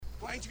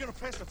Ain't you gonna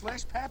press the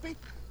flesh, Pappy?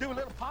 Do a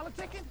little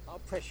politicking? I'll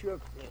press your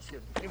flesh,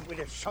 you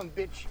dim-witted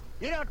son-bitch.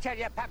 You don't tell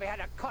your pappy how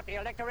to cut the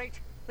electorate.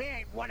 We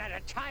ain't one at a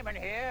time in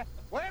here.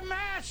 We're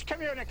mass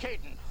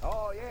communicating.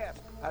 Oh, yes.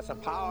 That's a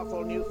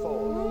powerful new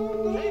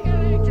force. Take it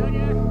away,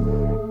 Junior.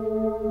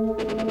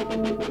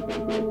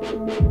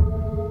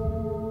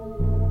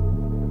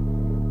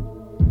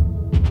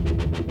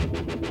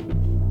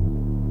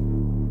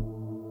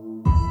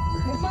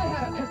 If I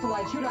had a pistol,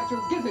 I'd shoot out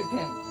your gizzard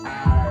pin.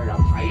 The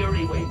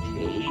fiery wedge,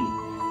 eh?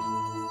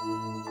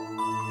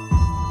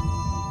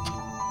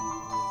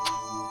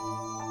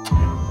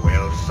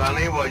 Well,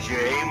 Sonny, was you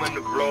aiming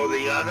to blow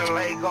the other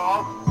leg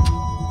off?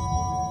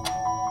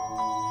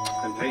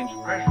 Contains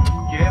precious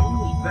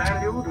gems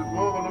valued at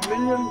more than £1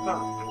 million.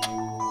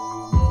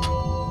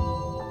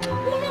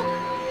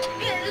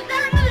 Is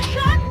that another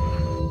shot?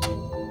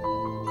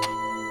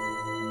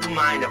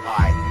 Mind if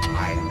I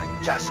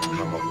just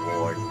come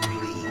aboard,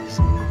 please?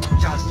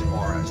 Just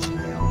for a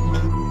spell.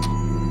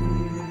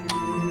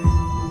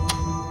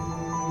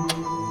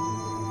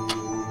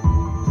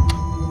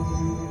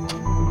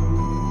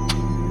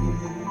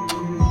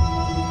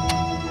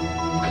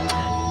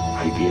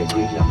 I'd be a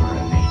great lover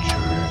of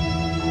nature.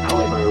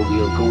 However,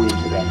 we'll go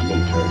into that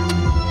later.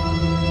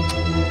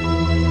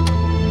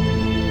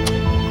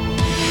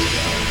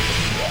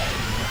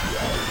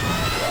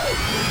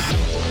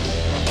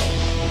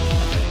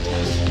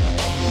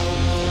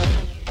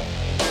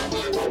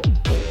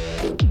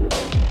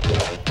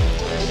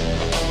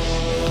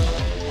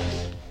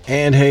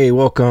 And hey,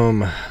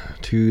 welcome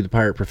to the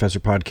Pirate Professor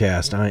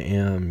Podcast. I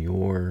am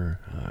your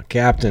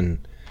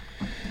captain,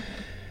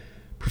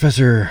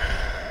 Professor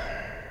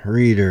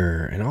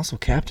Reader, and also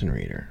Captain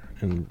Reader,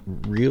 and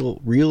real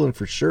and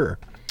for sure,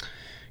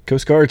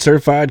 Coast Guard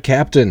certified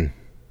captain,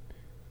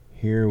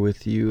 here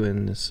with you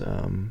in this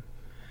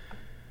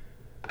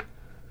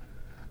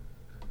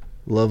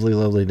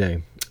lovely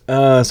day.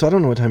 So I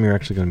don't know what time you're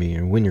actually going to be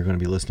here, when you're going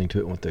to be listening to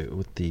it, what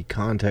the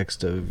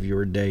context of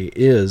your day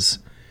is.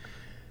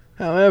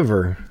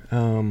 However,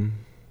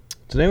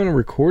 today when I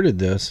recorded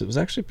this, it was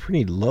actually a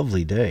pretty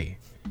lovely day.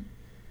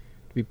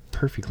 To be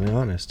perfectly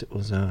honest, it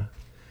was, I don't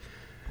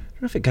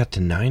know if it got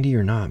to 90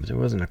 or not, but there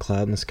wasn't a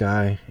cloud in the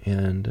sky,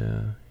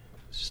 and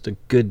it's just a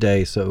good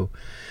day. So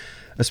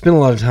I spent a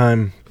lot of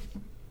time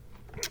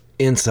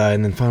inside,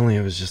 and then finally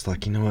I was just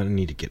like, you know what, I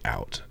need to get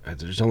out.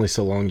 There's only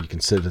so long you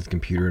can sit at the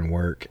computer and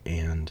work,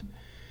 and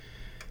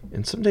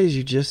some days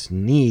you just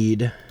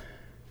need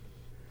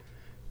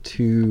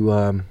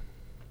to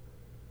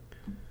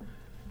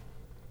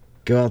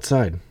go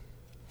outside.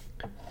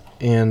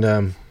 And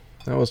that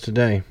was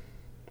today.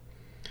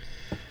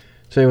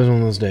 Today was one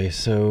of those days.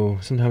 So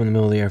sometime in the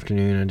middle of the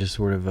afternoon, I just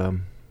sort of I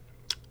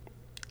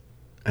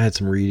had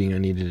some reading I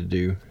needed to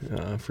do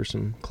for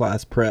some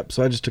class prep.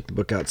 So I just took the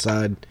book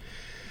outside,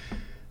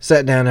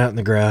 sat down out in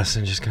the grass,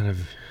 and just kind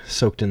of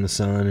soaked in the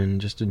sun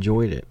and just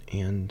enjoyed it.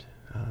 And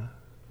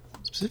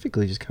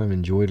specifically just kind of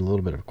enjoyed a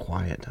little bit of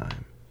quiet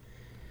time.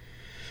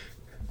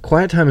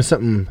 Quiet time is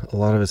something a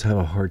lot of us have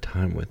a hard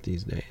time with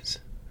these days.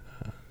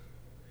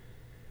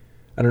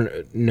 I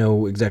don't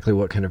know exactly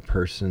what kind of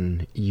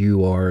person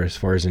you are as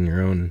far as in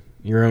your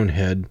own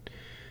head.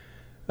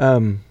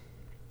 But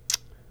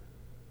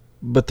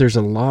there's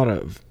a lot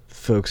of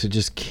folks that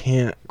just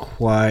can't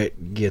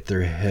quite get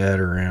their head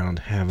around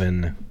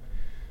having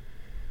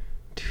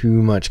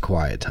too much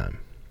quiet time.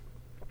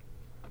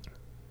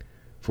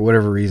 For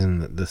whatever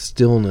reason, the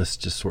stillness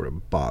just sort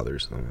of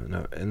bothers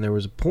them. And there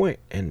was a point,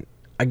 and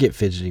I get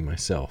fidgety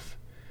myself.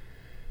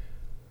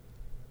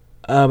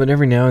 But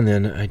every now and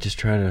then, I just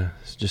try to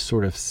just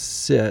sort of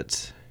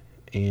sit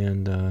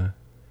and, I don't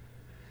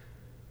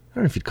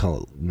know if you'd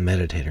call it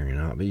meditating or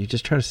not, but you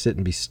just try to sit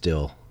and be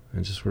still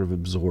and just sort of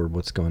absorb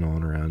what's going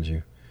on around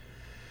you.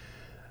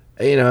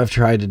 You know, I've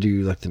tried to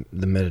do like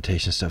the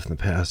meditation stuff in the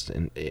past,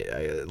 and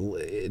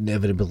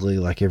inevitably,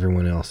 like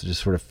everyone else, it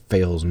just sort of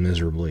fails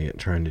miserably at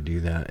trying to do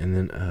that. And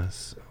then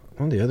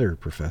one of the other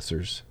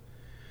professors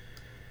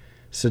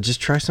said,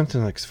 just try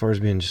something like as far as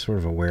being just sort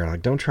of aware.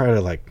 Like, don't try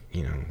to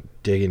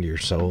dig into your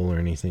soul or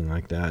anything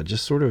like that.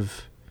 Just sort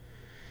of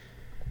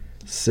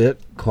sit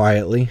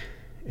quietly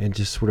and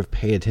just sort of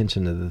pay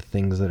attention to the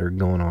things that are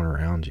going on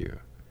around you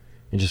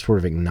and just sort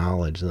of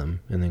acknowledge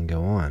them and then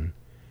go on.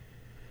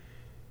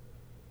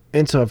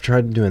 And so I've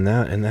tried doing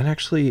that, and that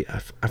actually, I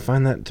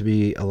find that to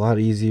be a lot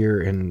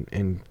easier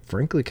and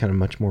frankly kind of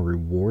much more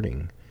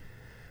rewarding.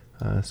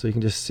 So you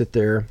can just sit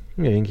there,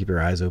 you can keep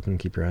your eyes open,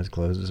 keep your eyes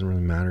closed, it doesn't really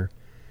matter.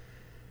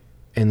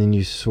 And then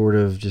you sort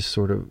of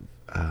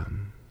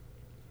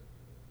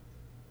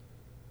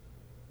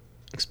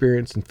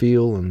experience and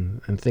feel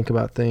and think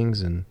about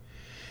things, and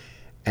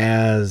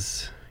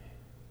as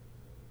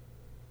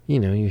you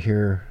know, you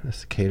hear a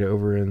cicada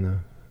over in the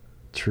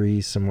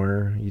trees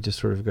somewhere, you just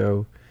sort of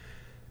go,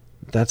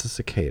 that's a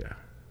cicada.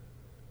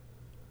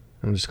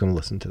 I'm just going to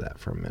listen to that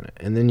for a minute.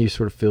 And then you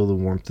sort of feel the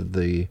warmth of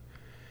the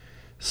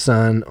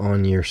sun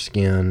on your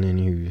skin,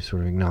 and you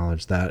sort of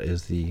acknowledge that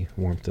is the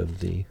warmth of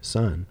the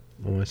sun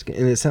on my skin.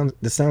 And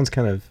this sounds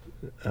kind of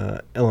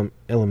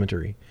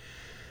elementary.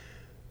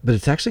 but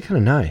it's actually kind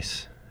of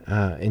nice.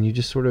 And you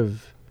just sort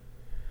of,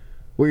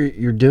 what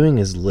you're doing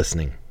is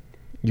listening.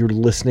 You're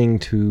listening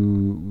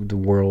to the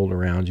world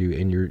around you,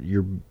 and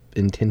you're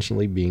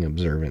intentionally being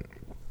observant.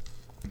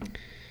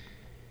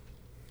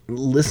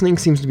 Listening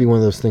seems to be one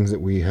of those things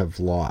that we have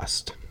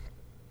lost,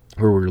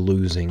 or we're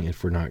losing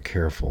if we're not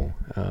careful.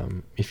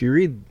 If you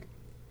read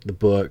the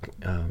book,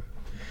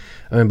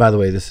 by the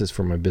way, this is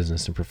for my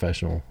business and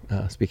professional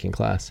speaking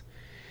class.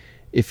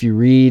 If you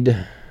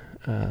read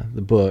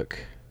the book,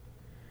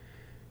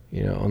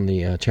 on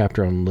the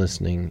chapter on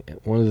listening,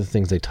 one of the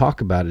things they talk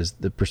about is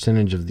the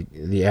percentage of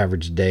the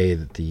average day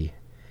that the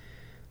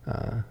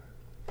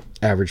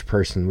average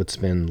person would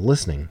spend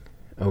listening.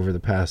 Over the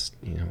past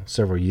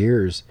several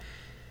years,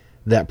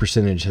 that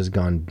percentage has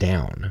gone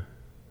down.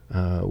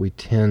 We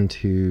tend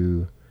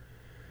to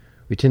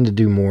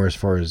do more as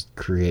far as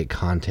create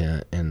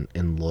content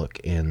and look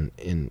and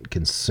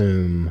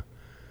consume,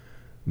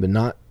 but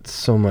not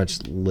so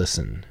much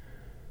listen.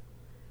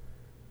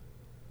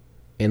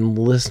 And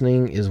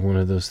listening is one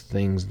of those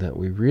things that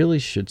we really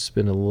should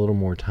spend a little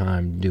more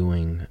time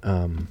doing.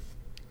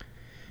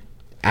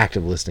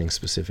 Active listening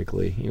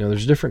specifically.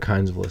 There's different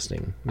kinds of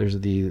listening. There's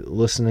the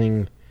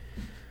listening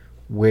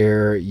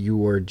where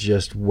you are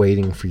just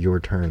waiting for your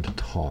turn to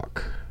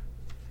talk.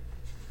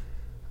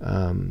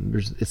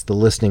 It's the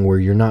listening where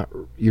you're not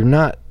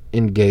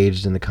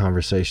engaged in the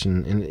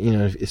conversation, and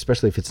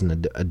especially if it's in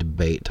a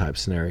debate type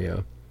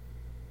scenario.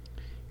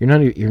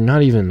 You're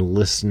not even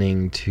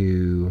listening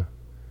to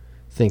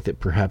think that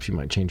perhaps you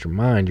might change your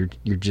mind.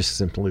 You're just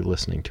simply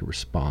listening to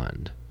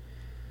respond.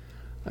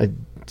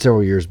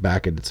 Several years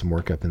back, I did some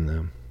work up in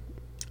the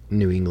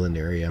New England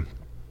area,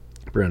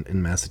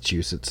 in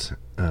Massachusetts,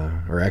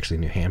 or actually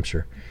New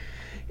Hampshire,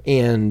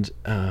 and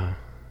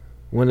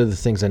one of the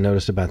things I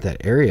noticed about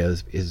that area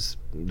is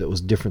that was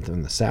different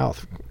than the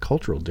South,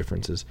 cultural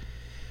differences.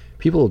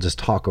 People will just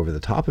talk over the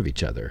top of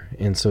each other,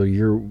 and so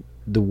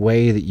the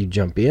way that you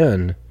jump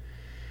in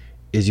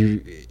is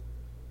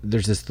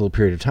there's this little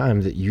period of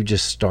time that you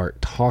just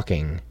start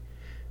talking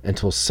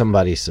until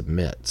somebody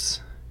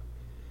submits.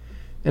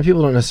 And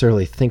people don't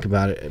necessarily think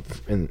about it,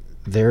 and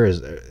there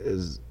is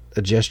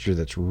a gesture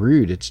that's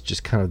rude. It's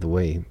just kind of the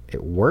way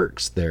it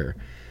works there.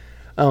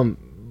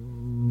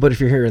 But if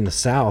you're here in the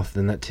South,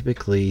 then that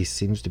typically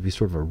seems to be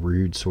sort of a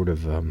rude sort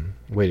of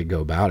way to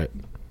go about it.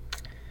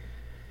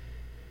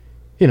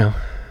 But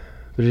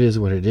it is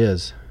what it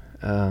is.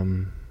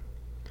 Other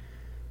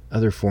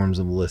forms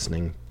of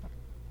listening.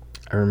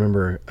 I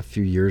remember a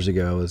few years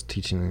ago I was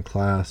teaching in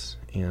class,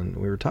 and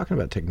we were talking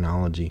about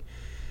technology.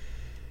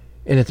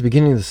 And at the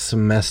beginning of the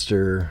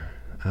semester,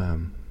 a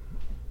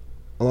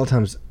lot of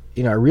times,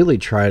 I really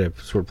try to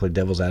sort of play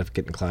devil's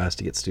advocate in class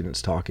to get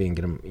students talking,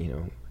 get them,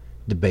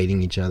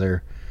 debating each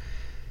other.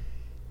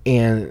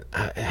 And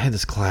I had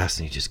this class,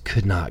 and you just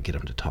could not get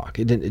them to talk.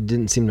 It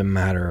didn't seem to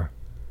matter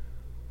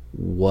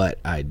what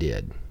I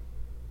did.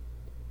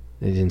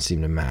 It didn't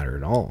seem to matter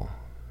at all.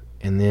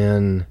 And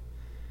then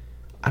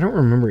I don't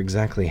remember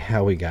exactly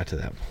how we got to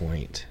that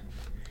point,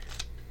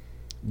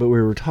 but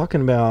we were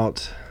talking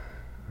about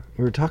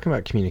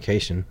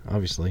communication,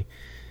 obviously.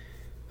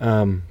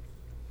 And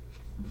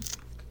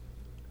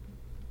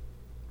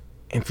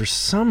for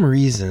some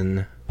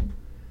reason,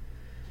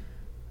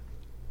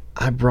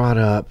 I brought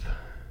up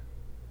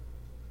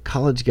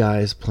college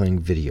guys playing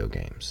video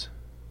games.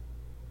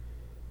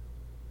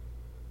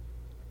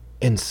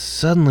 And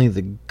suddenly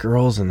the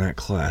girls in that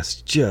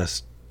class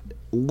just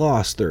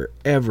lost their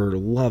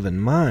ever-loving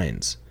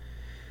minds.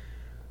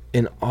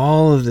 And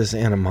all of this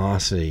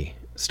animosity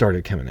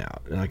started coming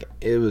out. Like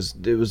it was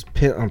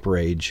pent-up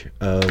rage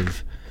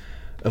of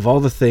all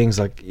the things,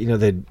 like,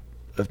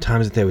 of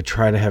times that they would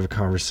try to have a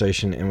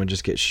conversation and would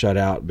just get shut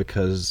out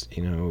because,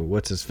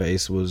 what's his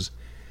face was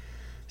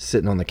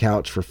sitting on the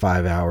couch for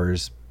 5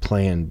 hours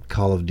playing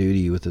Call of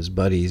Duty with his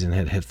buddies and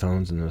had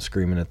headphones and was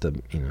screaming at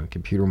the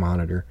computer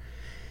monitor,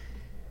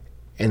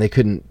 and they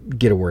couldn't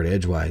get a word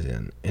edgewise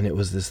in. And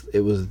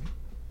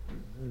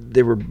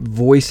they were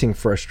voicing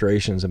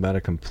frustrations about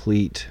a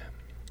complete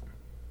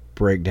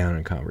breakdown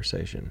in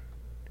conversation.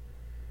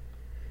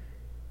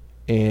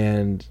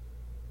 And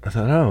I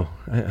thought,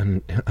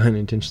 I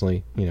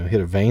unintentionally,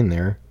 hit a vein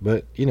there,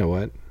 but you know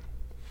what?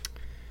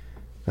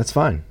 That's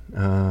fine.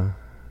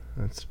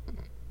 That's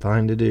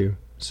fine to do.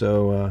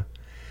 So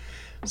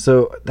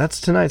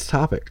that's tonight's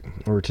topic,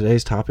 or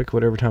today's topic,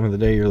 whatever time of the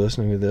day you're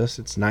listening to this.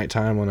 It's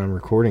nighttime when I'm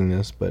recording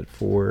this, but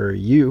for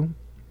you,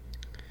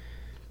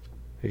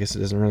 I guess it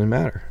doesn't really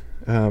matter.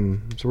 So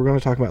we're going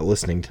to talk about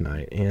listening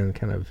tonight, and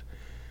kind of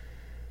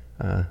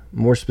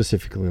more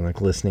specifically,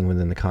 like listening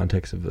within the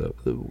context of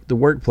the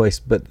workplace,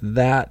 but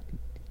that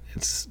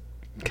it's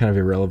kind of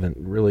irrelevant.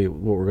 Really,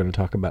 what we're going to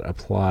talk about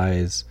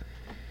applies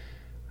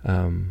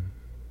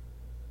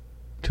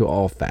to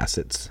all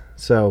facets.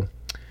 So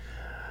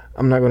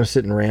I'm not going to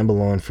sit and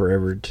ramble on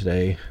forever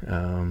today.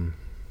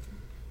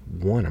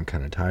 One, I'm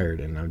kind of tired,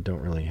 and I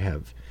don't really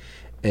have,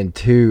 and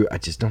two, I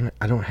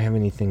don't have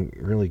anything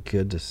really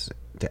good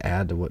to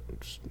add to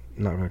what's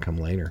not going to come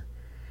later.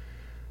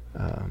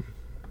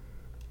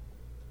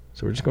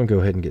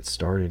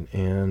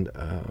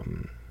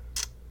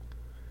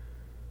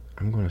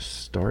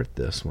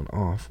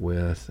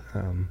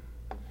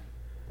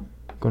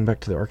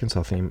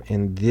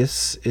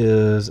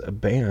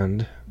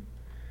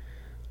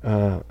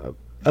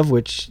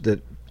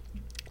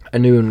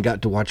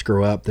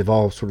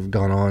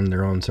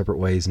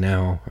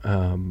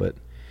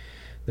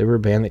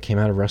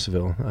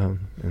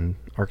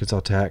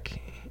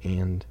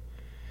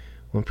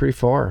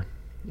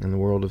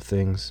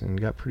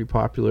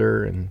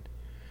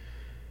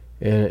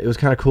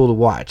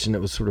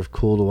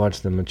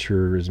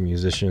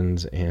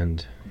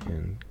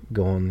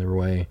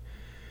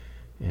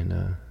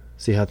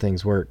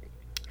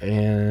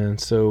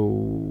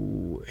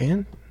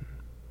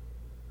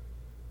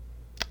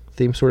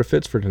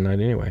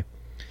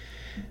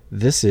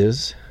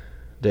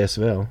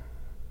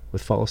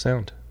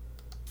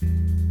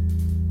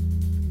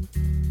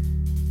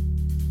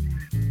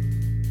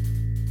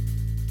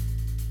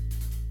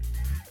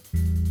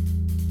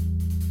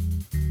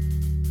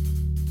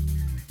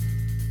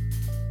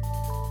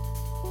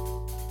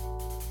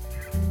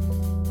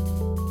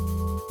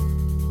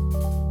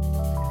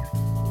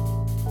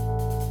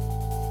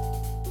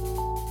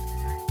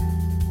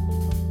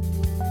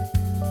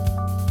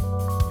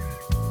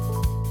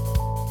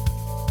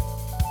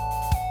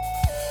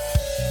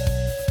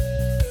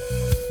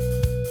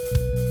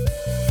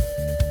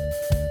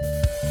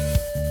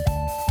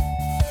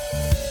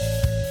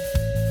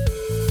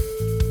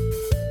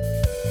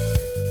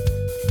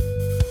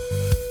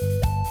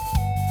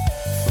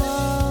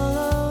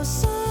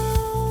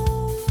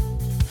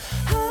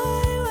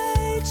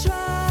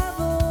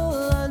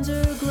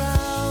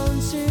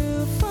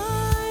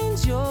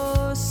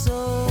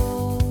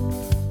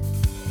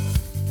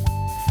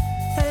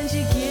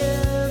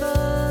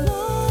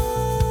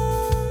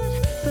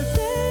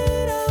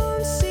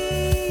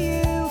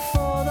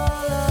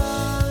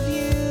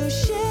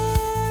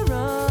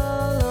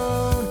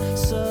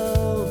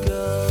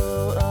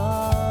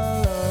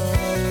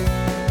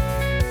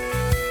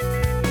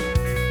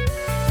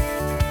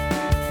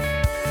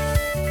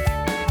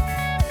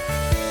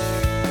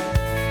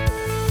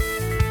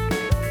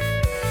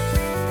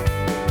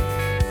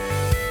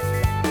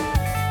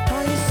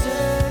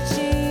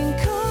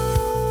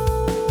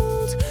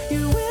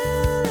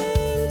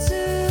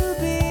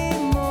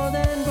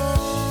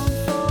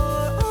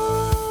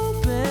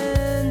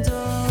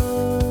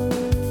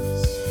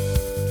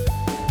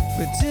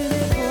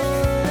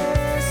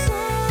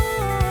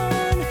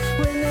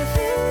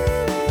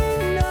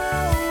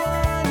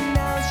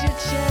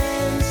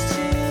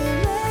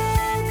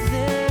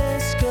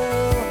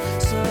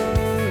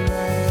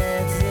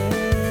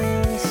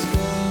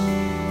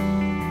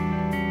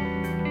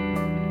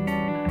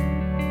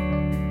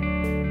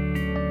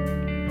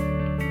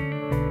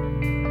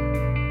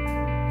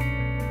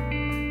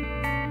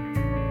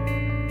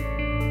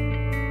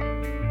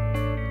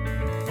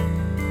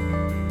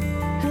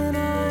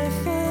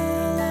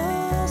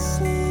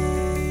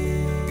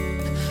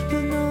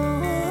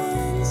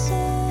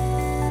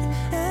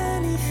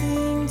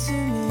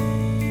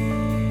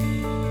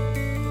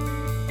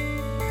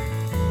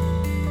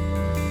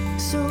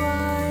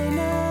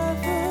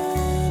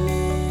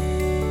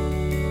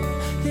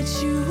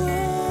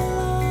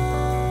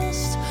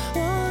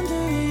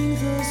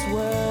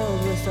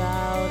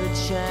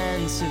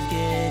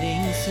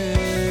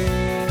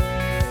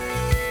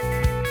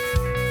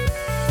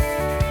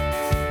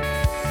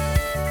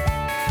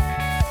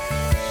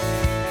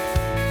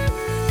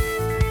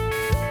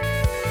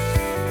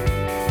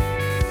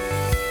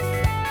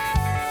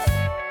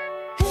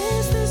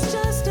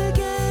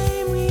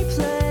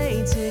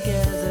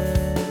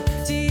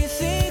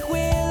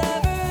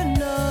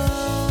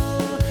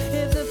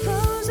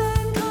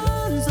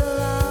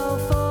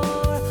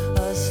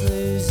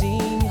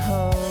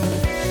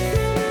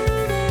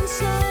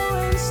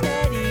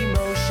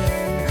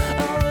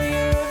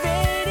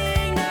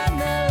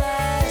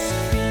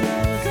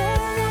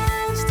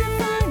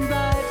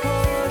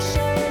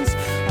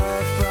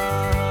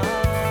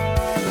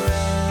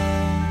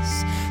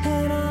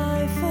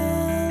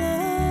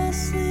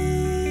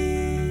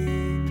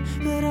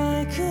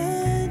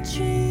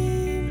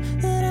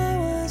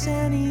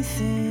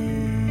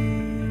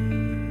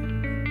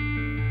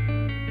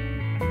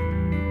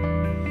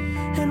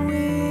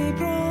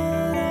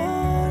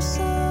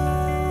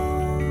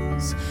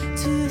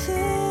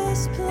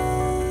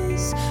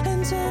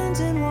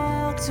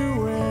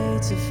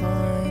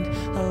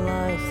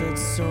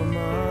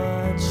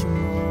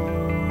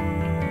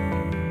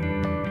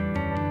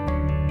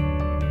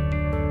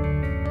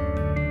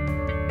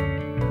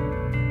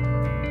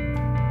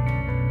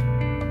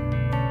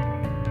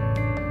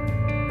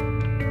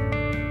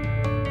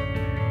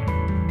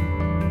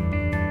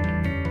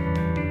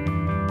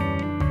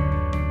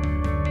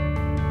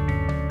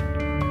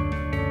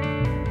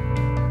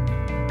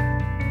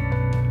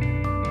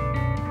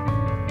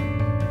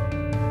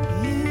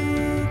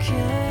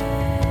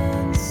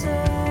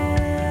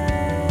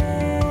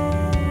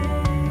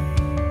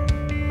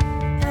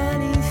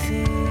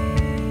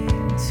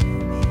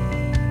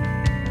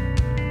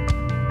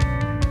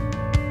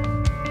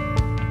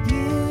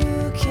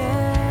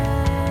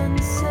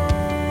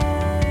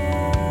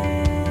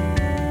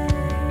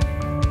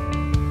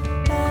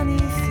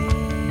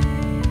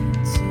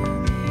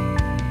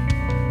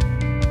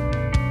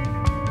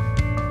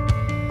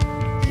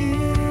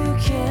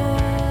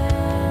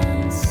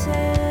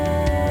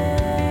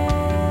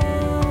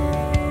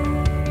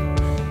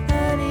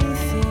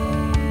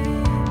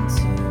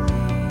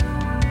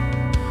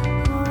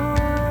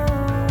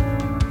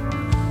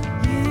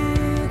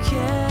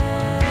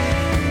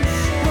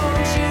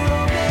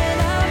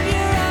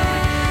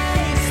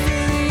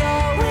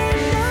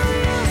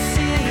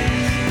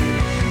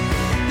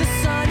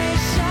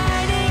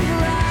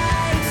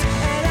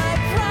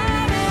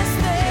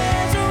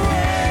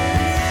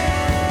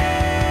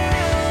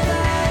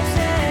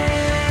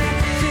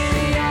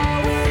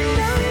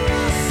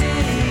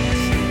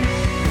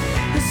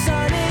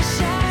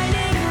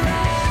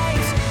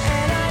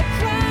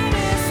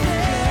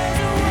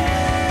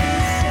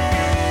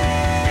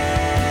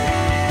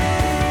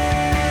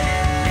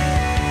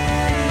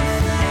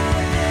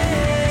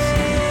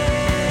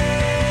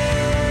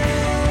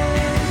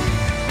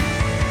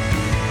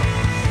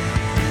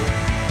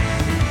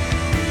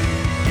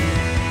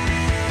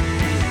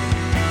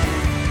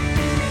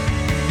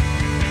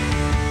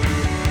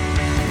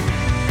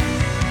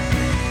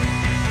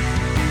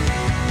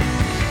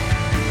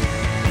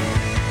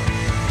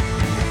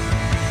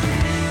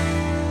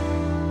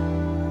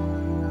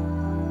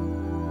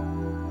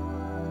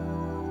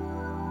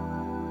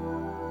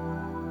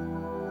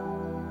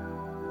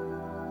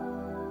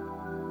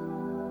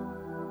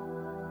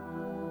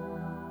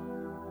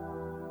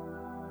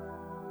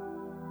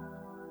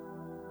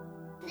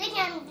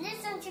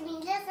 listen to me.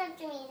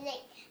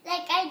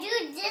 Like I do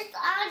this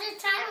all the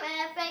time. And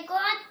if I go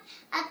out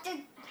at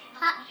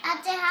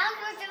the house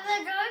with the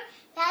door,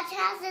 Matthew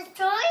has his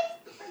toys,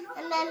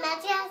 and then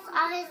Matthew has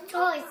all his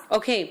toys.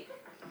 Okay,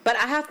 but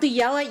I have to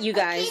yell at you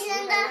guys. Okay,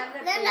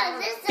 Linda,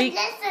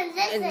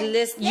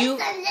 listen,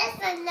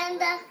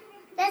 Linda.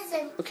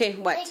 Listen. Okay,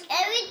 what? Like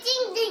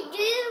everything they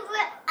do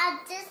at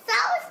this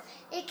house,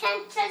 you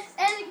can't trust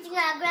everything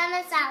at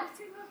Grandma's house.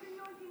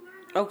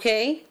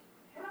 Okay.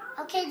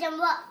 Okay, then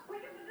what?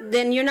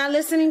 Then you're not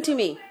listening to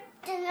me.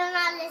 Then you're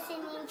not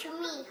listening to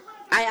me.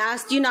 I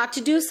asked you not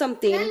to do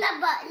something. Linda,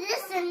 but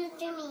listen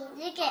to me.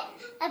 Look at,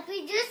 if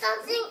you do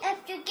something, if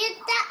you get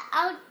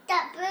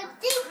that bird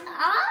thing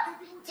off,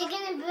 you're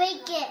gonna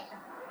break it.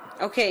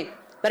 Okay,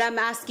 but I'm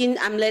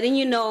letting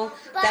you know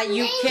But that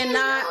you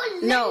cannot.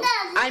 Linda,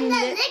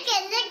 Lick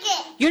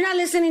it. You're not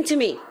listening to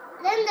me.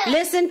 Linda,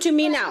 Listen to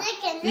me now.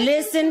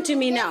 Listen to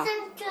me now.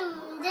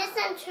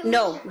 Listen to me.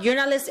 No, you're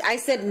not listening. I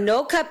said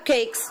no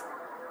cupcakes.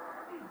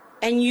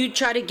 And you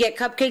try to get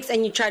cupcakes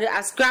and you try to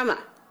ask Grandma.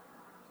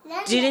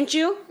 Linda, Didn't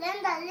you?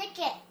 Linda, lick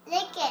it.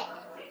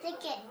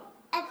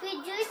 If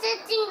you do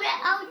something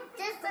right out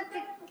this,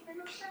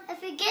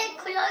 if you get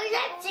close,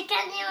 you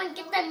can't even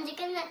get them. You're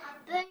gonna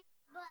burn.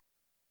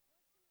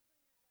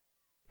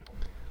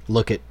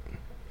 Look at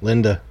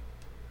Linda.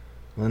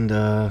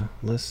 Linda,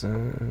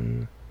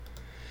 listen.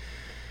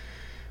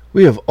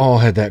 We have all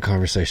had that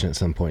conversation at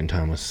some point in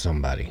time with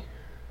somebody.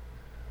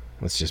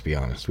 Let's just be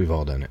honest. We've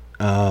all done it.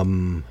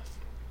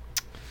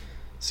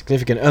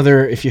 Significant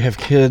other, if you have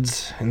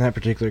kids, in that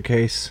particular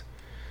case,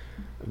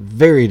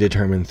 very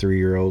determined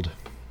 3-year-old,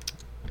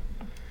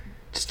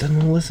 just doesn't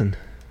want to listen.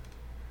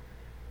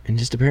 And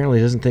just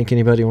apparently doesn't think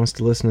anybody wants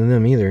to listen to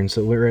them either. And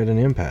so we're at an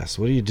impasse.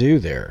 What do you do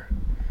there?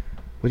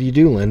 What do you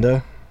do,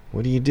 Linda?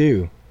 What do you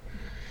do?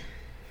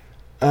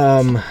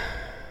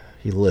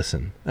 You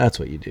listen. That's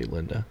what you do,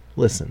 Linda.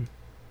 Listen.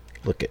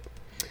 Look it.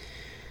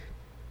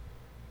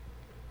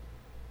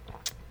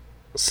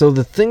 So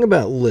the thing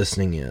about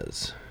listening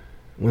is,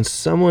 when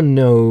someone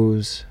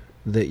knows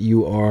that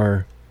you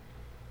are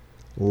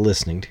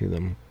listening to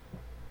them,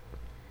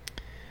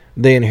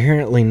 they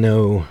inherently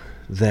know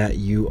that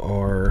you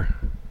are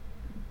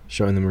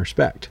showing them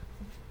respect.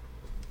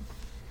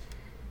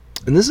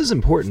 And this is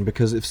important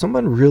because if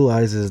someone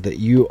realizes that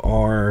you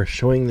are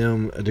showing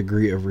them a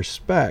degree of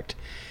respect,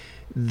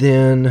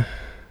 then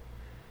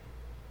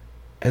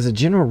as a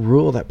general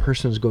rule, that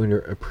person is going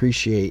to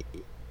appreciate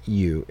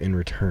you in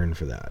return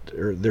for that,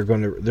 or they're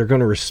going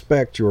to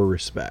respect your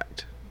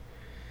respect.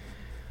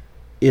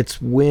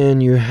 It's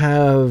when you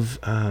have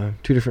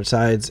two different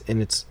sides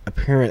and it's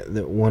apparent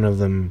that one of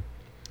them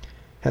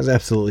has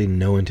absolutely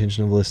no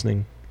intention of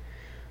listening,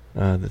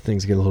 that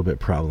things get a little bit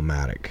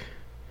problematic.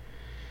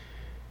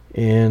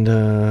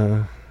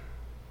 And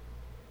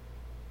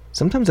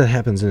sometimes that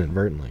happens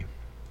inadvertently.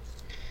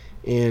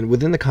 And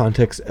within the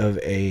context of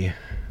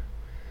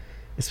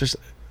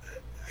especially,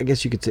 I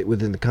guess you could say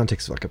within the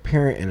context of like a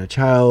parent and a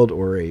child,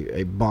 or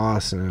a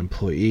boss and an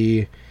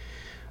employee,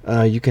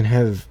 you can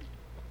have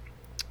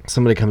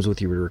somebody comes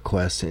with you with a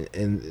request,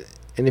 and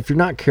if you're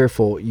not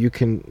careful, you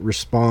can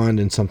respond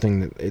in something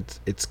that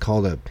it's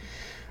called a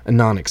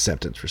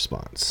non-acceptance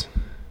response.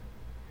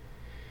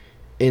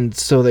 And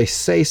so they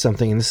say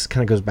something, and this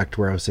kind of goes back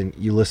to where I was saying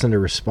you listen to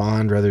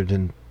respond rather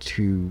than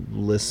to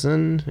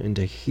listen and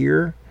to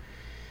hear.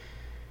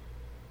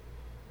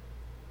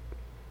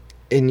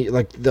 And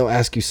they'll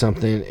ask you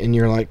something, and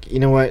you're like, you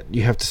know what,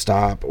 you have to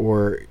stop,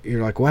 or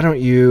you're like, why don't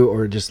you,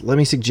 or just let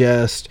me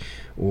suggest,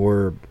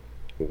 or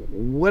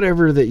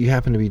whatever that you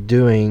happen to be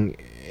doing,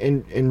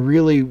 and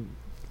really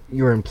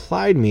your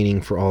implied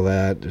meaning for all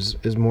that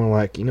is more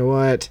like, you know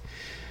what,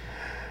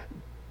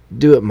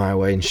 do it my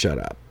way and shut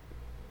up.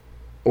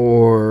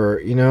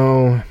 Or, you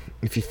know,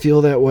 if you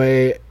feel that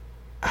way,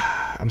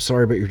 I'm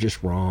sorry, but you're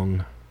just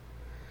wrong.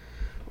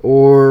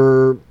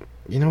 Or,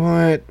 you know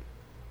what,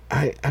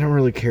 I don't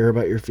really care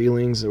about your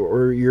feelings,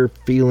 or your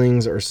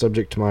feelings are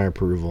subject to my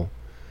approval.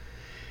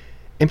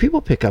 And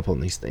people pick up on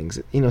these things.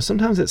 You know,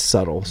 sometimes it's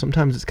subtle.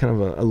 Sometimes it's kind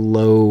of a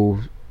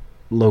low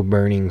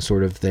burning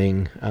sort of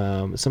thing.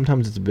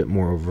 Sometimes it's a bit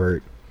more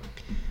overt.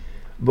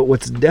 But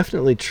what's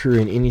definitely true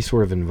in any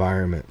sort of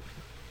environment,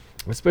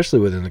 especially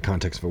within the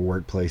context of a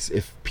workplace,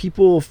 if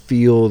people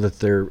feel that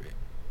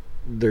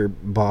their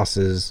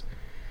bosses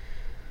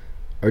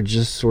are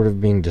just sort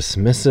of being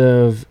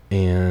dismissive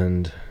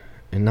and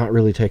not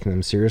really taking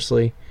them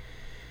seriously,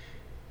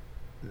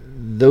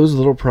 those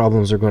little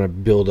problems are going to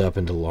build up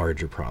into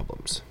larger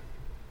problems.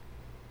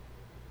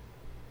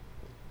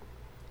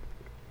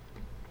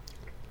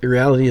 The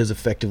reality is,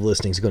 effective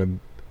listening is going to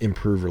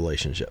improve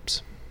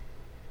relationships.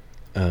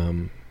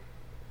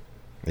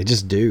 They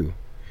just do.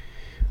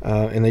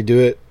 And they do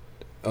it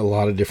a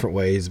lot of different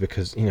ways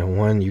because, you know,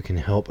 one, you can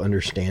help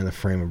understand the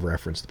frame of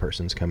reference the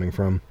person's coming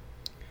from.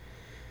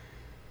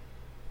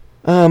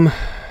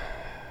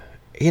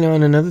 You know,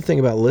 and another thing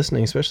about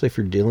listening, especially if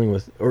you're dealing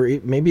with, or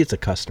maybe it's a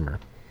customer,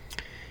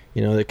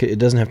 you know, it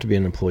doesn't have to be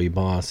an employee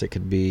boss. It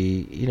could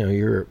be, you know,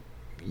 you're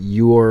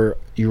you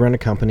run a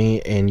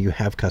company and you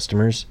have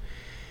customers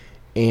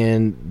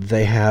and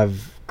they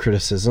have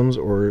criticisms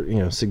or,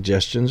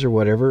 suggestions or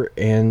whatever,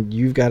 and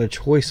you've got a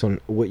choice on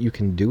what you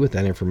can do with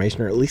that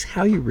information, or at least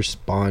how you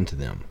respond to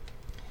them.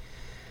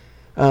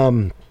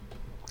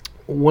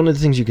 One of the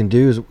things you can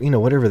do is,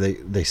 whatever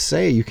they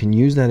say, you can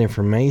use that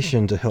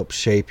information to help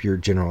shape your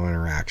general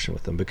interaction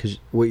with them, because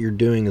what you're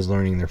doing is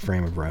learning their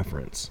frame of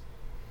reference.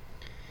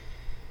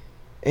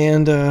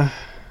 And,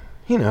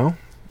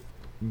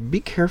 be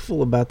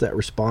careful about that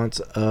response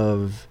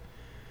of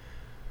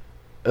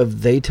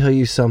they tell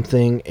you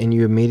something and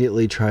you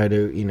immediately try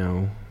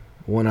to,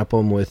 one-up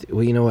them with,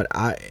 well, you know what,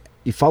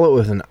 you follow it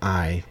with an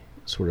I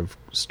sort of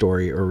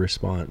story or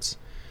response.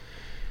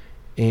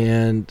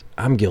 And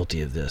I'm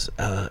guilty of this.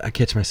 I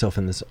catch myself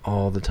in this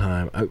all the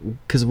time.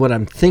 Because what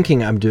I'm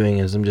thinking I'm doing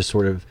is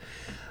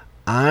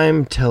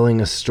I'm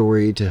telling a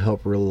story to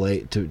help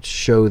relate, to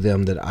show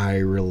them that I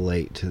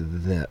relate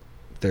to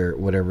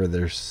whatever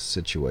their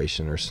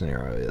situation or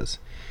scenario is.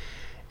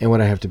 And what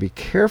I have to be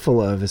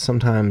careful of is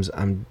sometimes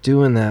I'm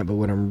doing that, but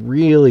what I'm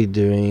really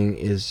doing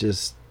is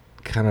just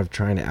kind of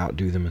trying to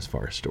outdo them as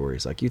far as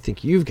stories. Like, you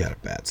think you've got a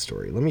bad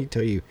story. Let me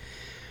tell you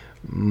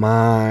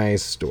my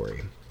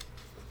story.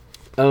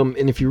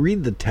 And if you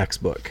read the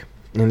textbook,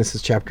 and this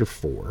is chapter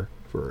 4,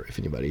 for if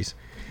anybody's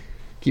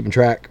keeping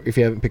track, if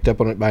you haven't picked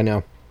up on it by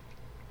now,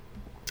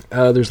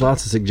 there's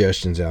lots of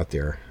suggestions out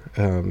there.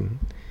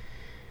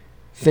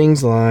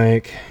 Things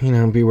like,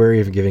 be wary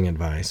of giving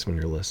advice when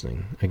you're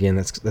listening. Again,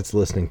 that's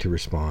listening to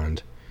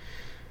respond.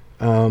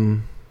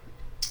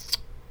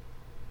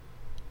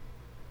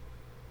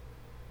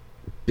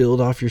 Build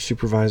off your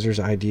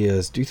supervisor's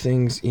ideas. Do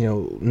things,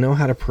 know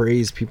how to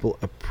praise people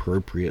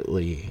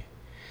appropriately.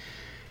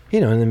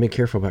 And then be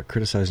careful about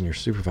criticizing your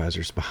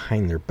supervisors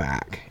behind their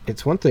back.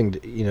 It's one thing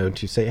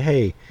to say,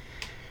 hey,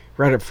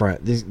 right up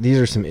front, these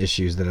are some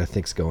issues that I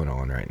think's going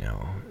on right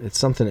now. It's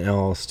something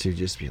else to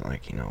just be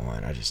like, you know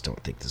what, I just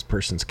don't think this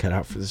person's cut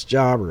out for this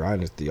job, or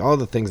all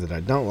the things that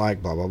I don't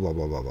like, blah, blah, blah,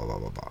 blah, blah, blah, blah,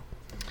 blah, blah.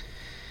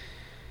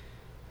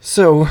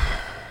 So,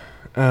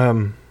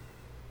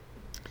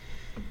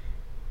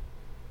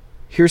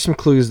 here's some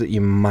clues that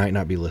you might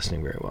not be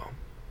listening very well.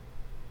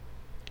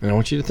 And I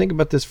want you to think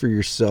about this for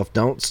yourself.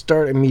 Don't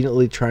start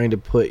immediately trying to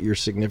put your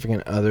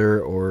significant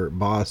other or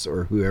boss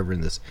or whoever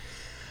in this.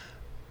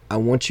 I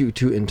want you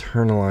to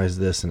internalize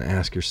this and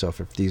ask yourself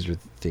if these are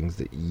the things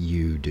that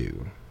you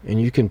do.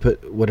 And you can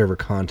put whatever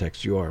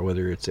context you are,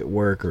 whether it's at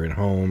work or at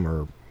home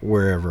or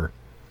wherever.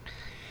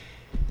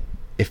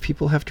 If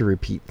people have to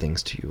repeat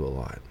things to you a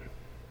lot,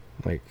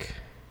 like,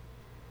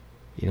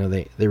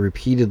 they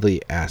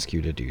repeatedly ask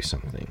you to do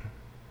something,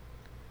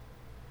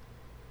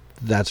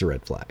 that's a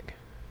red flag.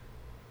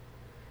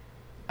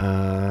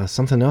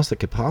 Something else that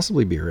could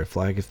possibly be a red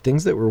flag, if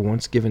things that were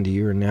once given to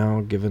you are now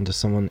given to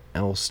someone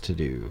else to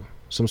do,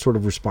 some sort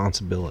of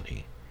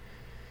responsibility,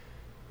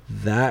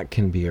 that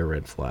can be a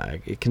red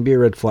flag. It can be a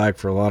red flag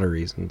for a lot of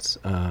reasons.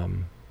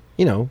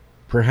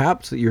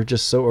 Perhaps that you're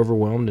just so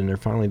overwhelmed and they're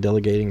finally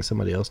delegating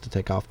somebody else to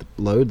take off the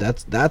load.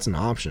 That's an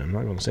option. I'm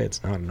not going to say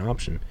it's not an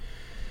option.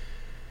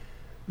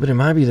 But it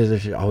might be that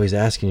they're always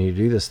asking you to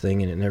do this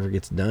thing and it never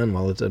gets done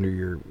while it's under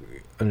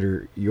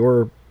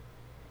your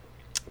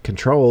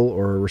control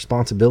or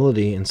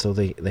responsibility, and so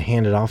they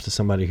hand it off to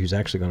somebody who's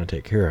actually going to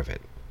take care of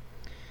it.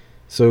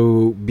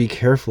 So be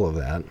careful of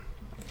that.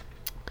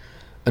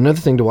 Another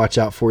thing to watch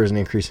out for is an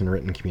increase in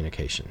written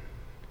communication.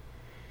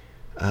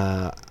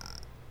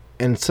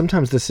 And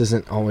sometimes this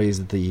isn't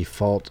always the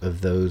fault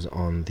of those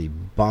on the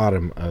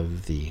bottom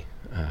of the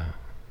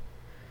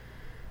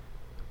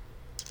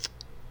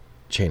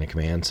chain of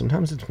command.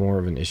 Sometimes it's more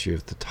of an issue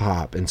at the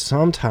top. And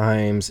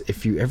sometimes,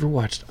 if you ever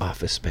watched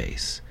Office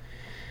Space,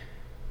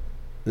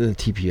 the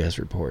TPS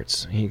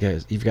reports,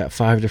 you've got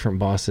 5 different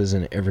bosses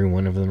and every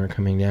one of them are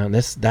coming down.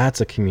 That's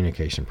a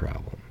communication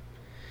problem.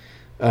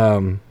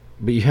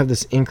 But you have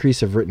this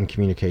increase of written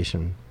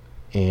communication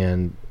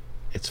and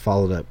it's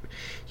followed up.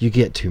 You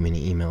get too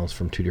many emails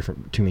from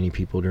too many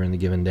people during the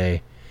given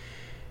day.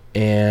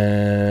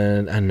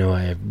 And I know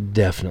I have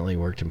definitely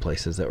worked in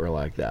places that were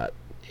like that.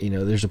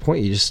 There's a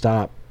point you just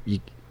stop.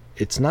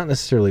 It's not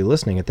necessarily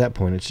listening at that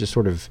point. It's just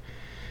sort of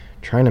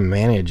trying to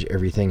manage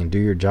everything and do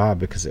your job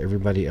because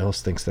everybody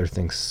else thinks their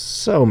thing's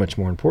so much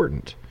more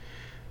important.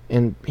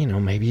 And,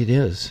 maybe it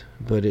is,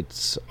 but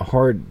it's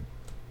hard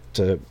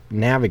to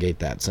navigate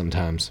that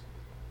sometimes.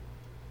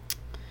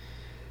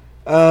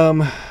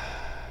 Some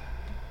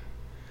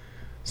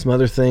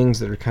other things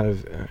that are kind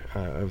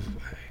of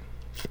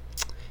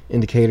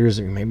indicators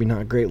that you're maybe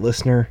not a great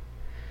listener.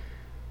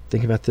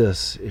 Think about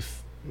this.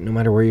 If no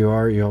matter where you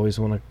are, you always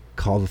want to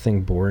call the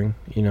thing boring.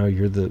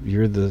 You're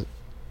the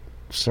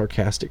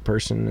sarcastic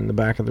person in the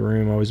back of the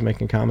room always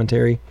making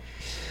commentary.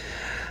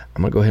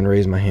 I'm gonna go ahead and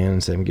raise my hand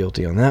and say I'm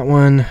guilty on that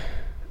one.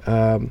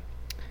 You're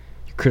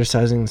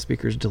criticizing the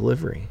speaker's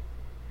delivery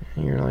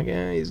and you're like,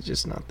 he's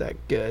just not that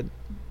good,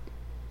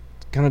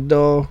 kind of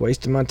dull,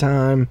 wasting my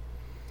time.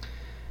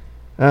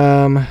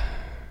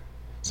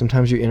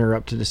 Sometimes you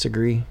interrupt to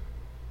disagree.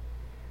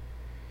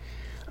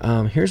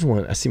 Here's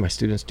one I see my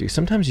students do.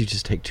 Sometimes you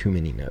just take too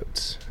many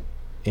notes.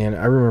 And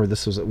I remember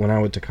this was when I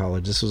went to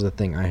college. This was a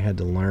thing I had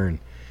to learn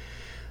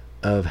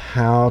of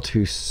how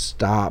to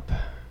stop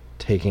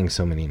taking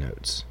so many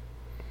notes.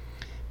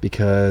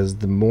 Because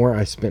the more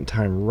I spent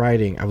time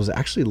writing, I was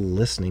actually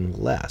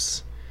listening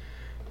less.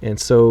 And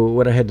so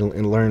what I had to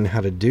learn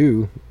how to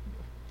do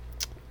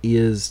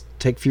is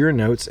take fewer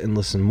notes and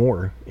listen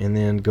more, and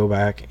then go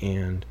back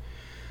and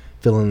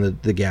fill in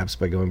the gaps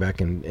by going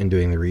back and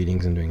doing the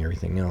readings and doing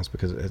everything else,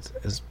 because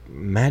it's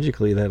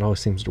magically that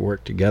always seems to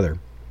work together.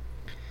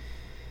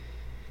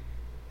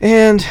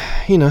 And,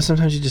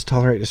 sometimes you just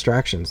tolerate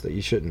distractions that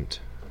you shouldn't.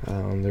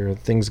 There are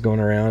things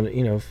going around,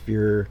 if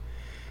you're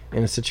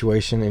in a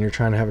situation and you're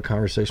trying to have a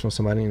conversation with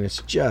somebody and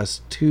it's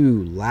just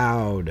too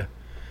loud,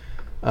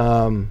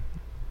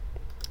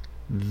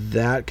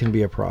 that can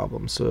be a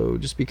problem. So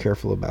just be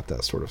careful about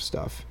that sort of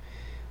stuff.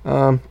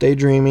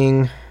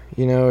 Daydreaming,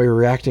 you're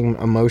reacting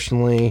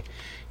emotionally,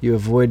 you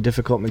avoid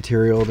difficult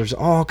material. There's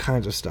all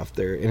kinds of stuff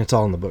there, and it's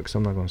all in the book, so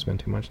I'm not going to spend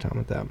too much time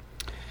with that.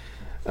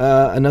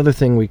 Another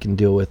thing we can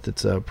deal with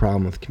that's a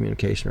problem with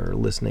communication or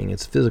listening,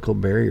 it's physical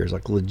barriers,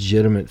 like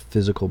legitimate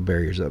physical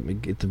barriers.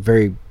 It's a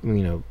very,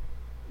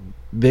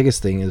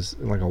 biggest thing is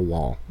like a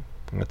wall.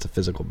 That's a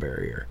physical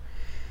barrier.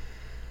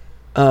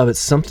 But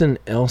something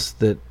else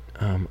that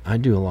I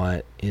do a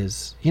lot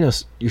is,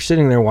 you're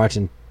sitting there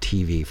watching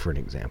TV, for an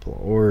example,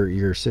 or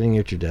you're sitting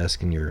at your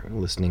desk and you're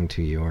listening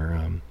to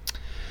your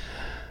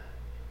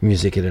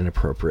music at an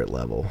appropriate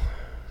level,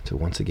 to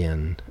once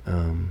again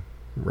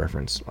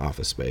reference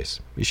Office Space.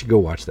 You should go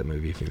watch that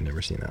movie if you've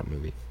never seen that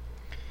movie.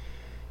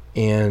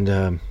 And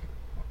actually,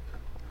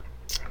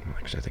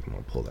 I think I'm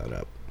going to pull that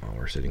up while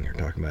we're sitting here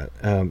talking about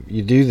it.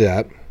 You do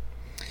that,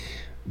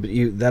 but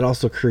that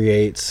also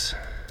creates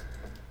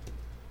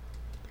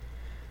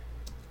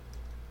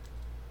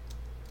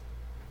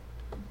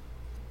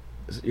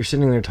you're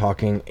sitting there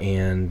talking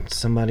and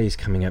somebody's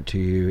coming up to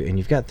you and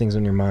you've got things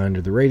on your mind,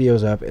 or the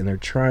radio's up and they're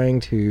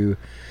trying to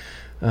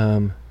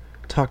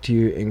talk to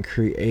you and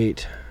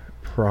create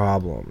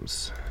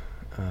problems.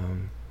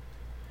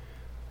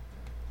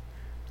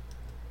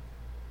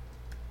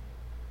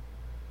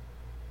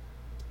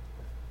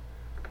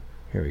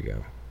 Here we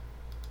go.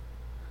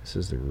 This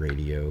is the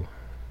radio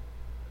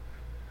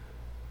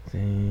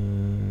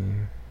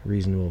thing.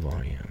 Reasonable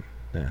volume.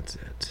 That's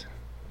it.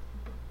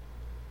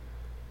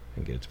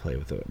 And get it to play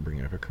without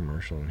bringing up a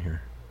commercial in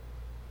here.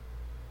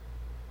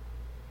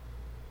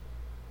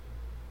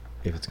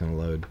 If it's going to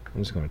load.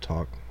 I'm just going to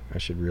talk. I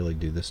should really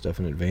do this stuff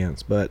in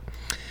advance, but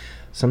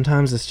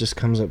sometimes this just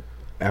comes up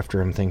after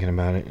I'm thinking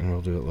about it, and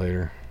we'll do it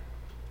later.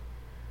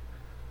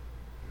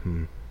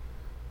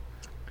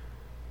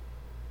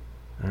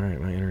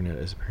 Alright, my internet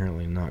is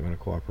apparently not going to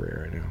cooperate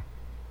right now.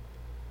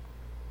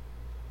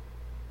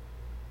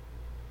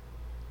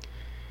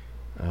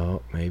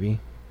 Oh, maybe.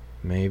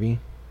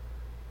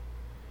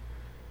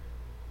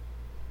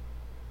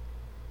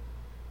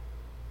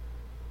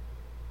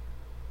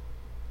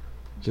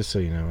 Just so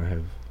you know, I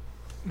have...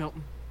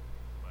 Milton.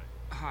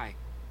 Hi.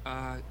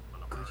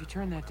 Could you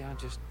turn that down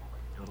just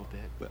a little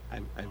bit? Well,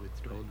 I was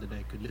told that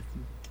I could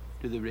listen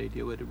to the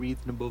radio at a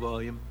reasonable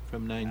volume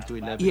from 9 to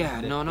 11. Yeah,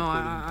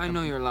 I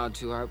know you're allowed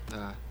to.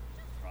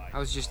 I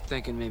was just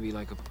thinking maybe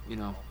like a,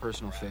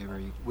 personal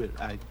favor. Well,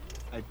 I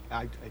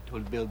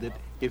told Bill that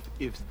if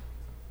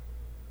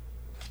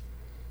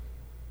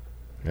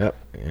Yep.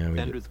 Yeah,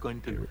 Sandra's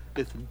going to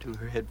listen to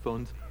her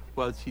headphones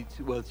while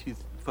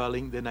she's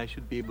falling, then I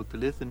should be able to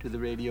listen to the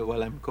radio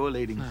while I'm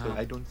collating. So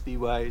I don't see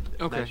why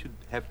I should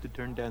have to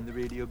turn down the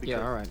radio,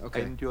 because I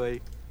enjoy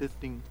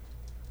listening.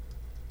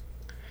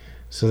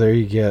 So there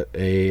you get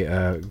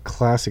a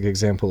classic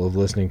example of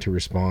listening to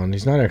respond.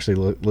 He's not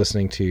actually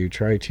listening to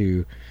try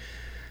to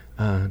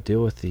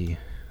deal with the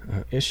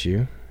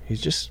issue.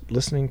 He's just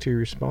listening to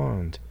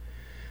respond.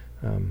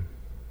 You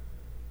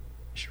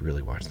should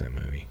really watch that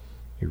movie.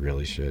 You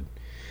really should.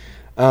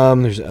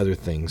 There's other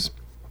things.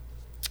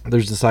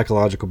 There's the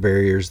psychological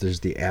barriers. There's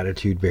the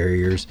attitude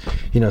barriers.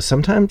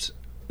 Sometimes,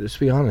 let's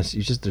be honest,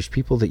 there's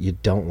people that you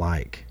don't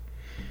like.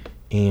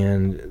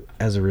 And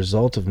as a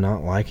result of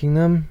not liking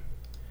them,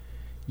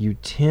 you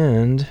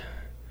tend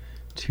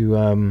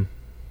to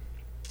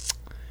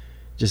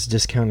just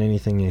discount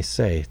anything they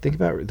say. Think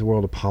about the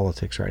world of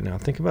politics right now.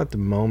 Think about the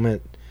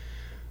moment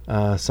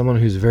someone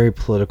who's very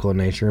political in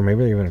nature,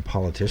 maybe even a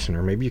politician,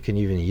 or maybe you can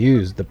even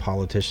use the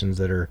politicians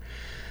that are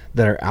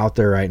out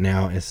there right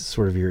now as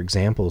sort of your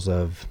examples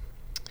of,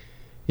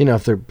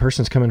 if the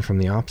person's coming from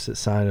the opposite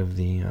side of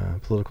the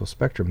political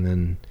spectrum,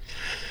 then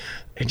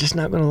you're just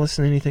not going to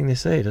listen to anything they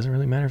say. It doesn't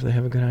really matter if they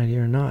have a good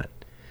idea or not.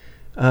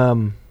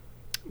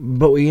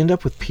 But we end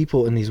up with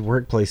people in these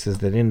workplaces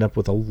that end up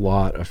with a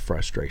lot of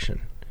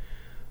frustration.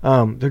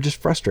 They're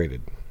just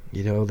frustrated.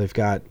 They've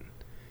got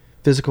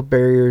physical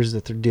barriers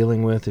that they're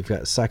dealing with. They've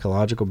got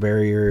psychological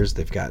barriers.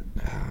 They've got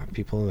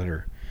people that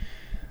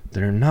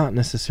are not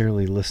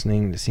necessarily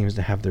listening, that seems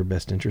to have their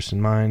best interest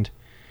in mind.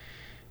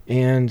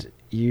 And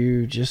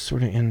you just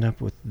sort of end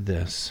up with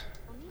this.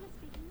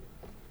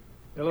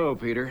 Hello,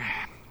 Peter.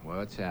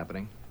 What's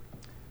happening?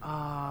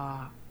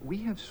 We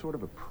have sort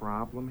of a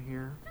problem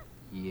here.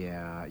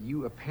 Yeah,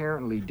 you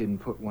apparently didn't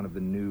put one of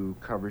the new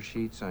cover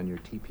sheets on your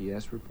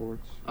TPS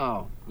reports.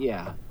 Oh,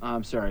 yeah.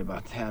 I'm sorry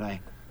about that.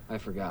 I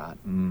forgot.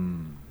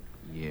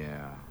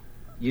 Yeah.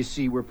 You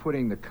see, we're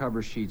putting the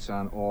cover sheets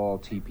on all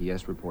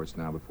TPS reports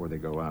now before they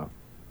go out.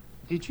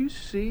 Did you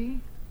see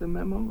the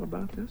memo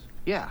about this?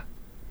 Yeah.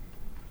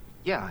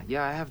 Yeah,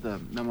 I have the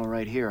memo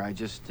right here. I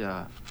just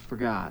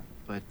forgot.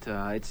 But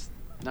it's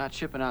not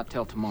shipping out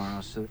till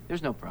tomorrow, so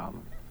there's no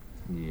problem.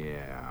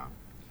 Yeah.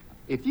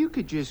 If you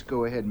could just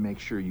go ahead and make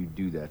sure you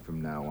do that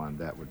from now on,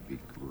 that would be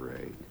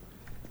great.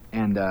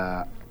 And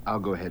I'll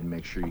go ahead and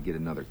make sure you get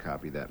another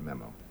copy of that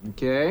memo.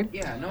 Okay?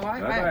 Yeah, no, I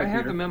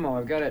have the memo.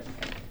 I've got it.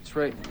 It's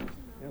right.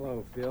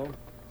 Hello, Phil.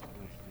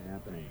 What's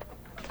happening?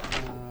 I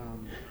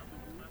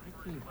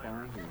came by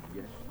here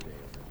yesterday.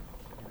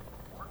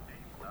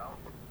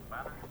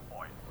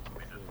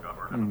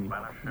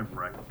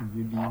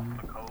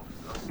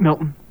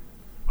 Milton.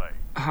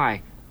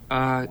 Hi.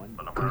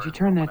 Could you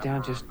turn that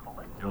down just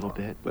a little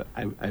bit? But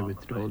I was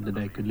told that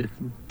I could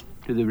listen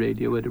to the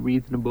radio at a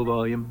reasonable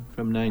volume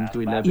from 9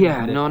 to 11.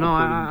 Yeah, no,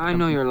 I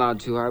know you're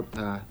allowed to.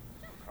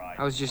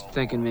 I was just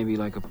thinking maybe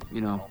like a,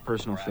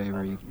 personal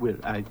favor. Well,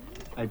 I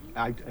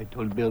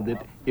told Bill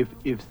that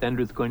if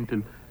Sandra's going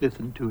to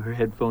listen to her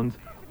headphones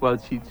while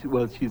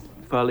she's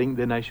falling,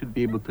 then I should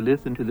be able to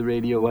listen to the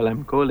radio while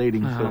I'm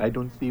collating. So I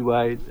don't see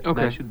why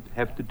I should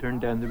have to turn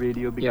down the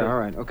radio because all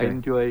right, okay. I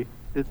enjoy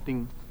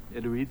listening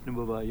at a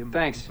reasonable volume.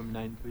 Thanks. From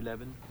 9 to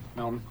 11.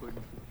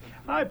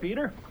 Hi,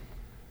 Peter.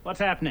 What's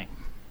happening?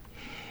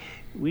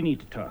 We need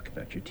to talk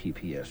about your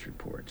TPS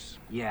reports.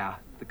 Yeah,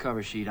 the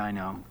cover sheet, I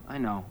know.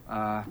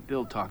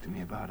 Bill talked to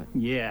me about it.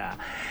 Yeah.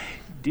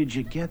 Did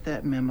you get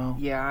that memo?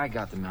 Yeah, I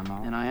got the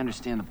memo. And I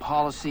understand the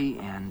policy,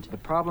 and the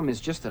problem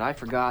is just that I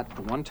forgot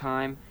the one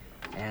time,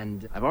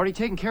 and I've already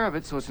taken care of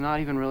it, so it's not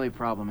even really a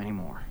problem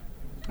anymore.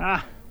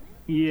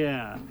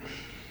 Yeah.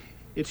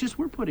 It's just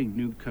we're putting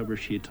new cover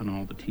sheets on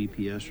all the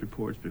TPS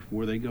reports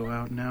before they go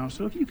out now,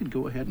 so if you could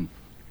go ahead and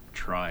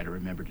try to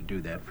remember to do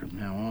that from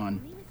now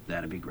on,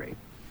 that'd be great.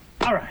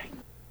 All right.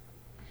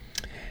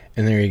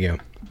 And there you go.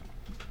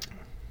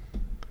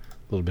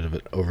 A little bit of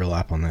an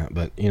overlap on that,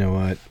 but you know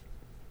what?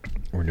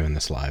 We're doing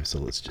this live, so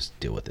let's just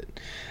deal with it.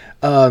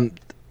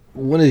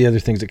 One of the other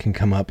things that can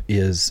come up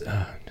is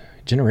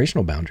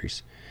generational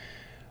boundaries.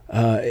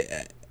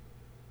 And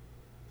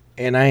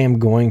I am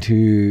going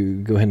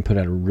to go ahead and put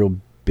out a real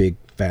big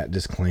fat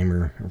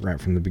disclaimer right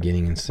from the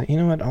beginning and say, you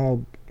know what,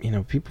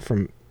 people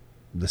from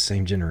the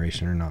same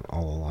generation are not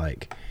all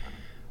alike.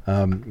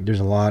 There's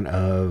a lot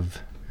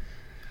of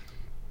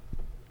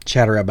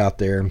chatter about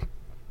there.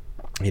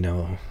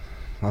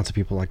 Lots of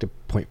people like to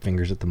point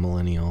fingers at the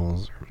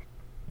millennials, or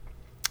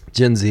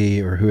Gen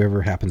Z, or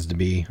whoever happens to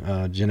be,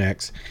 Gen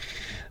X,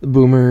 the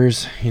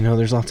boomers.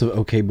 There's lots of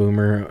okay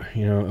boomer,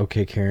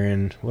 okay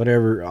Karen,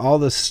 whatever, all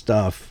this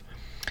stuff,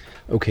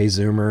 okay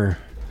Zoomer,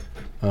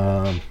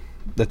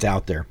 that's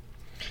out there.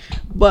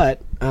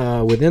 But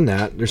within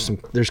that,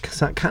 there's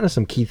kind of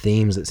some key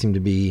themes that seem to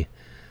be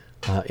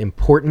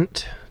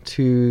important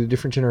to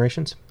different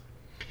generations.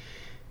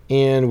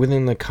 And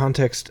within the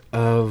context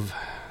of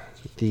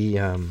the,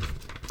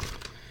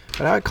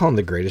 I call them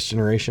the greatest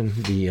generation.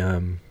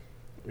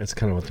 That's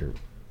kind of what they're,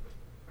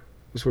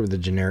 sort of the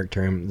generic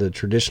term. The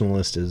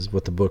traditionalist is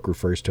what the book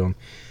refers to them.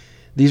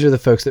 These are the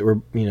folks that were,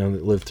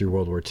 that lived through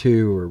World War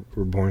II or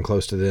were born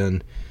close to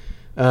then.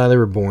 They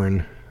were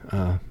born.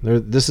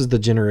 This is the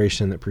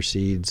generation that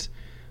precedes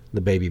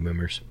the baby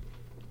boomers.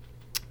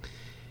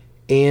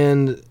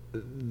 And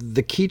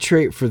the key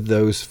trait for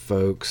those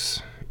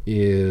folks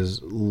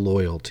is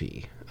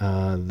loyalty.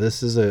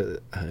 This is a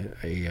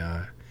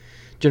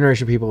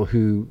generation of people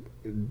who,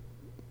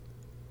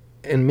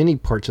 in many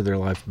parts of their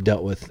life,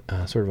 dealt with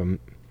sort of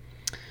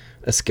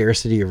a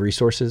scarcity of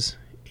resources,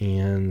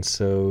 and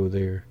so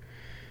they're,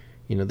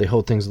 they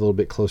hold things a little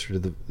bit closer to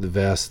the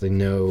vest. They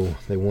know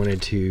they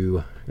wanted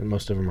to, and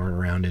most of them aren't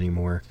around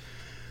anymore.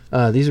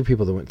 These are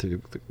people that went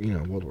through,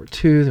 World War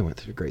II. They went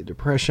through the Great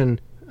Depression.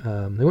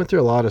 They went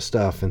through a lot of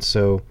stuff, and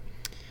so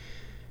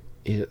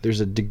there's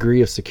a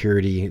degree of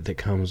security that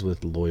comes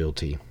with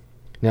loyalty.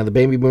 Now, the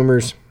baby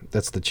boomers,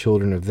 that's the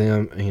children of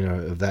them,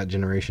 of that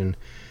generation.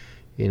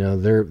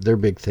 Their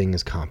big thing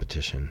is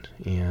competition,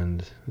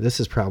 and this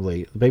is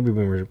probably, the baby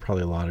boomers are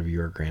probably a lot of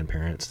your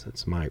grandparents.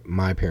 That's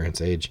my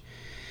parents' age.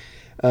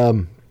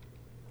 But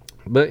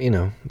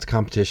it's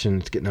competition.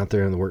 It's getting out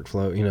there in the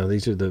workflow.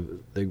 These are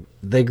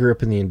they grew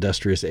up in the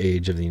industrious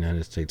age of the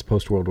United States,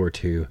 post World War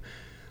II.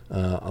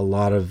 A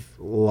lot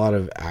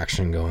of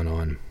action going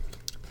on.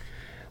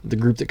 The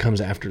group that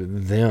comes after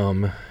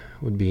them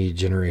would be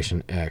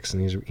Generation X,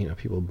 and these are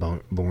people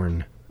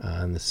born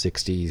in the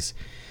 60s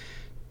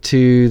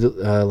to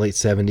the late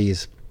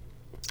 70s.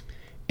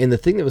 And the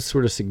thing that was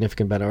sort of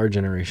significant about our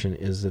generation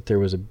is that there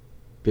was a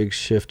big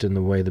shift in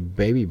the way the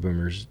baby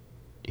boomers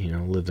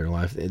lived their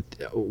life.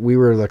 We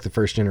were like the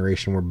first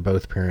generation where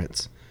both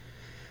parents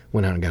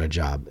went out and got a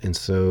job, and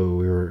so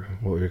we were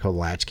what we call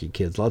latchkey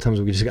kids. A lot of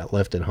times we just got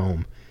left at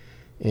home,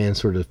 and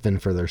sort of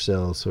fend for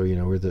themselves. So,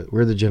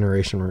 we're the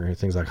generation where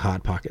things like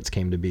Hot Pockets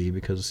came to be,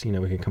 because, we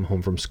can come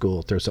home from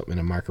school, throw something in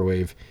a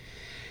microwave,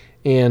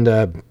 and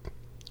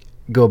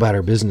go about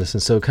our business.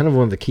 And so kind of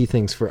one of the key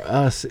things for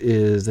us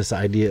is this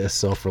idea of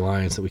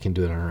self-reliance, that we can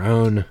do it on our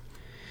own.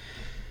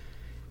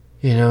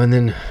 And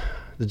then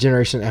the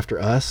generation after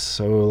us,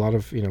 so a lot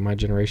of, my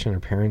generation are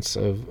parents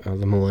of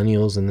the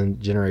millennials, and then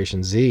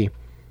Generation Z.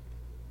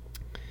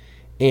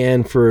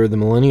 And for the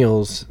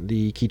millennials,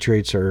 the key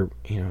traits are,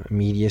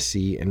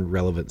 immediacy and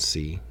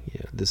relevancy.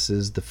 This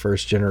is the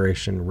first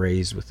generation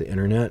raised with the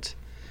internet.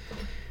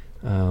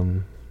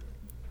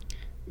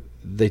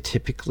 They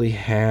typically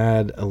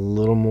had a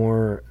little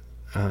more,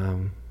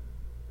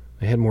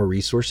 they had more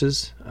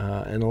resources.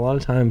 And a lot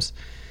of times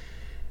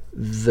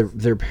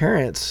their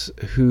parents,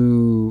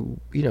 who,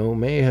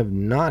 may have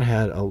not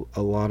had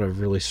a lot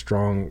of really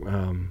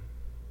strong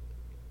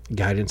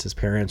guidance as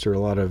parents, or a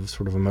lot of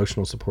sort of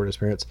emotional support as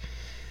parents,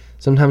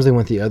 sometimes they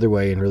went the other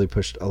way and really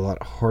pushed a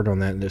lot hard on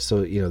that. And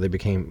so, they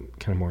became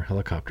kind of more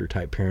helicopter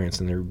type parents,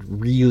 and they're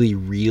really,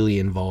 really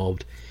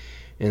involved.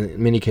 And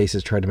in many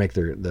cases tried to make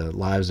the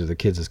lives of their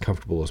kids as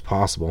comfortable as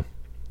possible.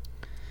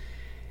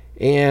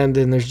 And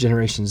then there's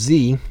Generation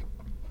Z,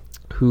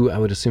 who I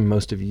would assume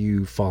most of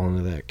you fall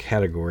into that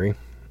category.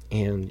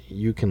 And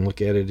you can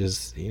look at it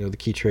as, the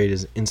key trait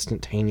is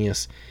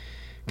instantaneous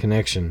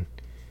connection.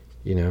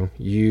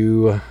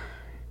 You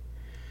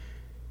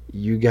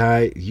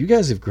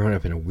guys have grown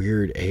up in a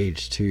weird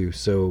age too.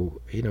 So,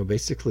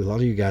 basically a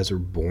lot of you guys were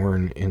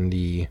born in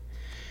the,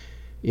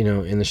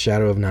 in the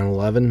shadow of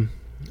 9/11.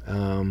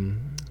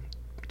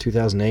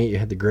 2008, you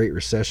had the Great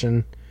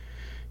Recession.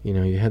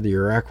 You had the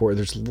Iraq War.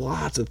 There's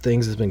lots of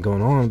things that's been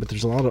going on, but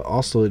there's a lot of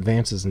also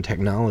advances in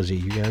technology.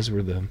 You guys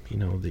were the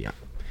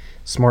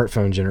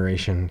smartphone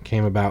generation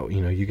came about.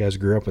 You guys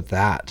grew up with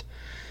that.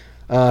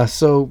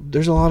 So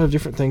there's a lot of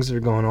different things that are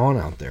going on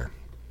out there.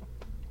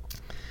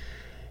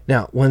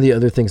 Now, one of the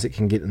other things that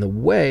can get in the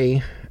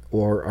way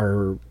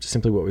are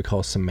simply what we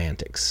call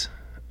semantics.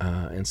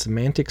 And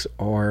semantics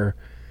are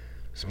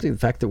simply the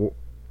fact that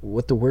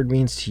what the word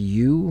means to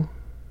you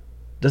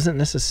doesn't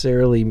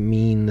necessarily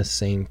mean the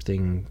same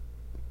thing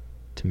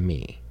to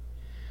me.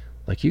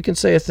 Like, you can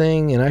say a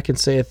thing and I can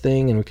say a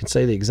thing, and we can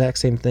say the exact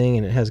same thing,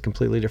 and it has a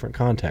completely different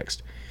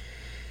context.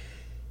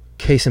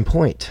 Case in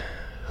point,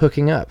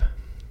 hooking up.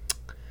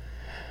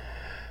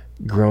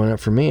 Growing up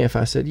for me, if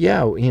I said,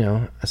 I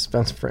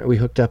found some friends, we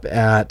hooked up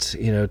at,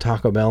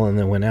 Taco Bell and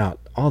then went out,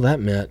 all that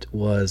meant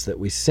was that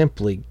we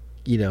simply,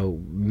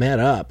 met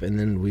up and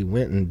then we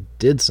went and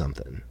did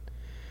something.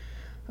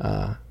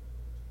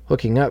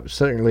 Hooking up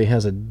certainly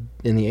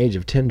in the age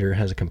of Tinder,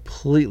 has a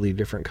completely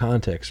different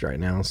context right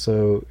now.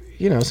 So,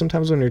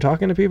 sometimes when you're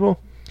talking to people,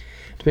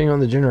 depending on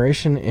the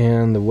generation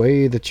and the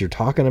way that you're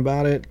talking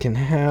about it, can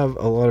have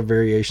a lot of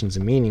variations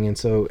in meaning. And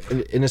so,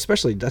 and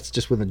especially that's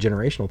just with a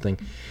generational thing.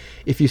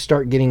 If you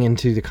start getting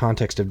into the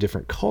context of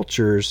different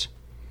cultures,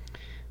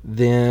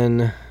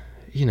 then,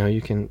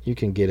 you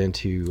can get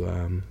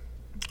into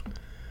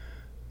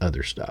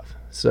other stuff.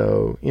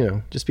 So,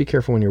 just be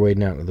careful when you're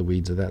wading out into the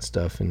weeds of that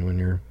stuff. And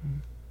when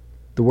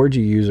the words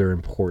you use are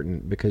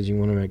important, because you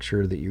want to make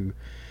sure that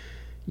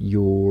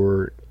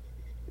you're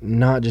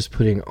not just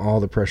putting all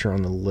the pressure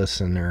on the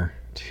listener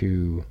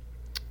to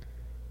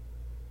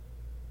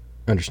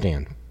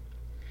understand.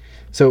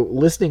 So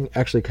listening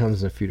actually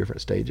comes in a few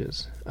different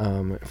stages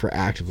for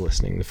active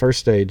listening. The first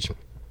stage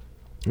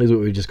is what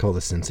we just call the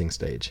sensing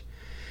stage.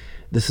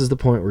 This is the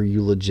point where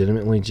you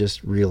legitimately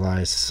just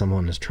realize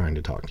someone is trying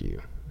to talk to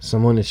you.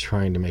 Someone is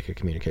trying to make a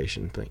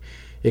communication thing.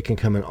 It can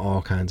come in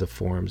all kinds of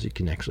forms. You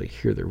can actually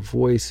hear their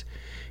voice.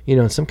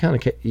 In some kind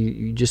of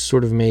you just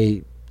sort of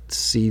may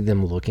see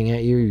them looking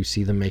at you. You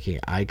see them making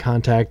eye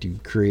contact. You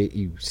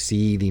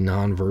see the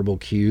nonverbal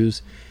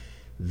cues.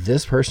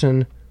 This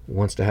person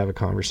wants to have a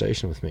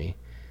conversation with me.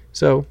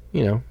 So,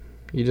 you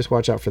just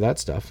watch out for that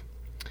stuff.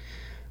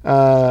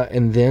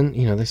 And then,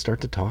 they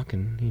start to talk,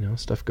 and,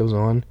 stuff goes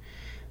on.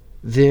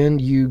 Then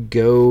you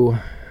go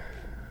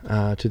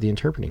to the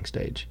interpreting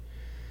stage.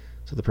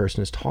 So the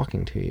person is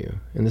talking to you.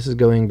 And this is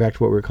going back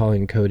to what we're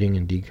calling coding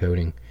and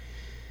decoding.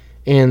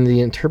 And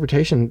the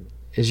interpretation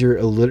is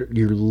you're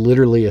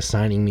literally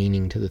assigning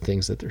meaning to the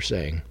things that they're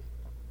saying.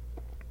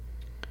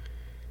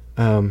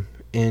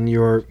 And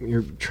you're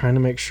trying to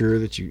make sure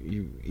that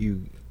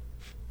you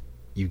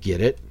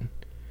get it.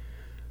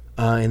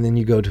 And then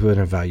you go to an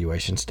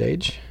evaluation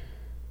stage.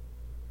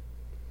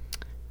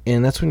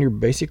 And that's when you're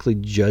basically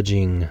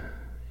judging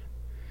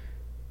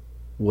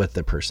what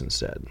the person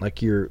said. Like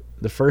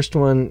the first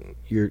one,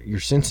 you're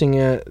sensing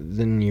it,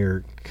 then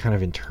you're kind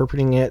of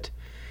interpreting it,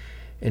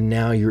 and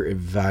now you're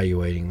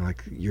evaluating.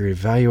 Like, you're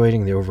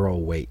evaluating the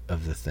overall weight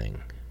of the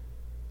thing.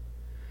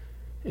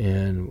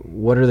 And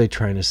what are they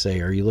trying to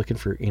say? Are you looking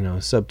for,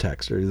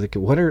 subtext? Or you look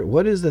at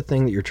what is the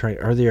thing that you're trying?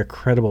 Are they a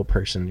credible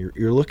person?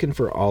 You're looking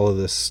for all of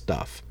this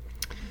stuff.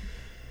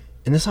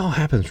 And this all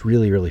happens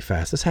really, really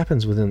fast. This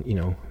happens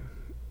within,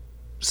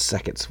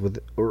 seconds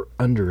or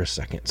under a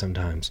second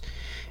sometimes.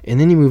 And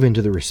then you move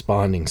into the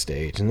responding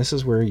stage, and this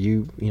is where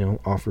you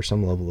offer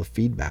some level of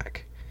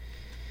feedback.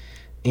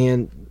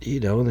 And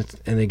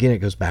and again, it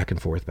goes back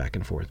and forth,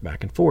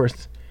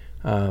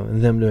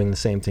 and them doing the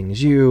same thing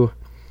as you.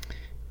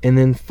 And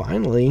then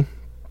finally,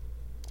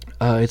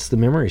 it's the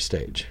memory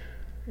stage,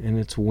 and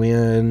it's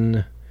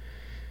when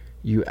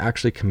you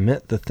actually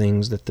commit the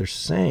things that they're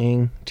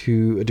saying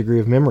to a degree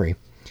of memory.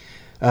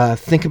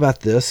 Think about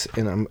this,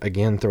 and I'm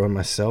again throwing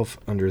myself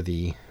under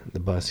the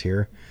bus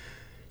here.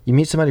 You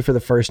meet somebody for the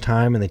first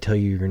time and they tell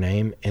you your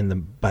name,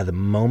 and by the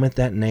moment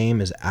that name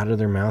is out of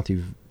their mouth,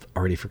 you've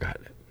already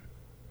forgotten it.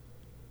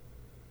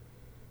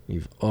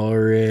 You've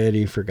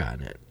already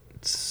forgotten it.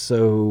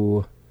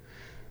 So,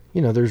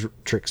 there's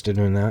tricks to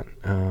doing that.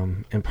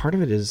 And part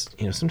of it is,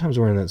 sometimes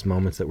we're in those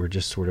moments that we're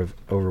just sort of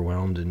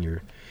overwhelmed, and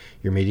you're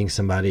meeting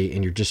somebody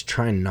and you're just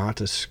trying not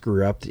to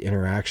screw up the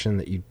interaction,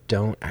 that you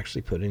don't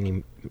actually put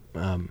any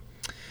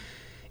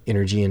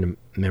energy into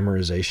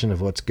memorization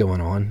of what's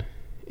going on.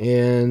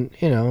 And,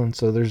 and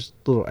so there's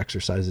little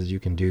exercises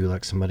you can do,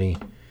 like somebody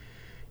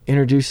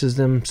introduces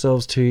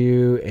themselves to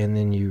you and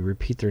then you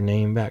repeat their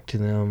name back to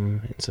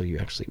them. And so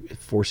it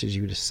forces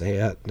you to say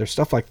it. There's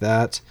stuff like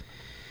that.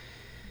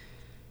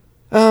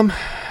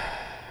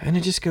 And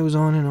it just goes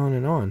on and on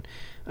and on.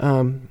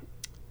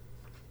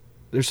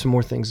 There's some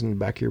more things in the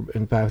back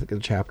of the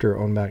chapter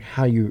on back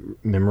how you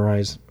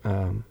memorize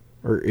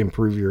or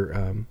improve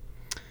your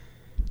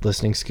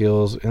listening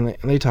skills, and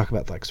they talk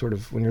about like sort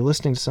of when you're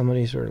listening to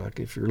somebody, sort of like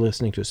if you're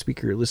listening to a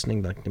speaker, you're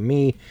listening like to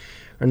me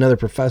or another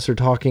professor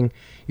talking,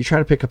 you try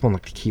to pick up on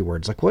like the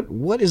keywords, like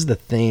what is the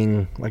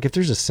thing, like if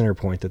there's a center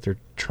point that they're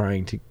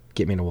trying to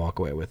get me to walk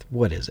away with,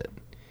 what is it?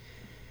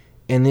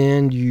 And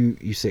then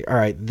you say, all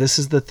right, this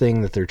is the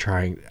thing that they're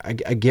trying, I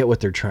get what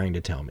they're trying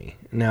to tell me.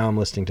 Now I'm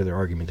listening to their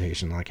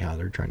argumentation, like how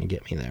they're trying to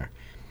get me there.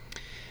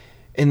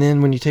 And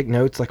then when you take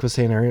notes, like I was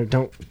saying earlier,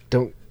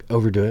 don't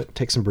overdo it.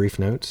 Take some brief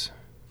notes.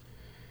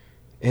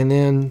 And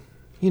then,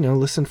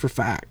 listen for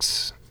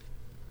facts,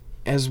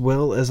 as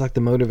well as like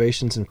the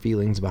motivations and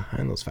feelings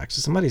behind those facts.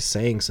 If somebody's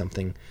saying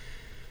something,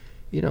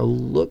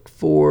 look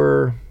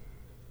for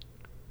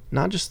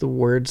not just the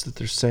words that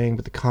they're saying,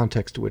 but the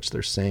context to which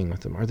they're saying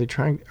with them. Are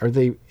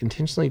they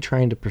intentionally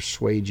trying to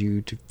persuade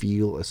you to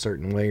feel a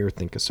certain way or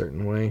think a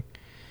certain way?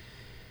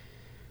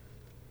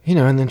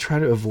 And then try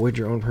to avoid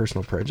your own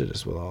personal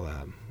prejudice with all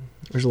that.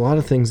 There's a lot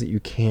of things that you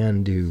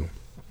can do.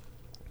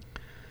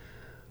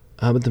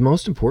 But the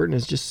most important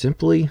is just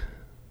simply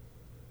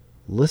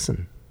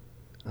listen.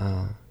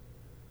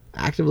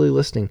 Actively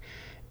listening.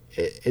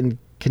 And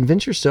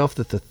convince yourself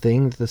that the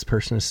thing that this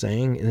person is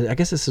saying, and I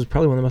guess this is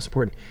probably one of the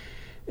most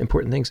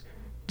important things,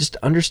 just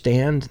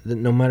understand that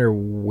no matter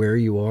where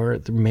you are,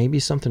 there may be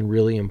something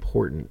really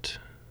important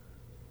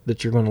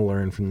that you're going to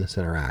learn from this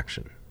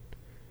interaction.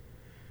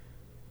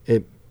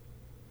 It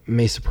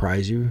may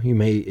surprise you.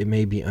 It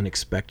may be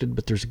unexpected,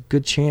 but there's a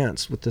good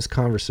chance with this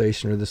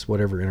conversation or this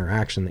whatever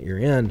interaction that you're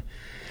in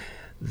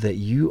that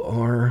you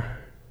are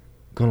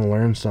going to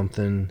learn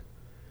something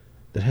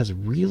that has a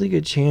really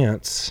good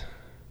chance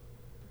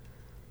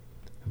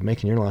of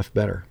making your life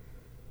better.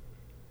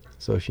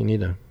 So if you need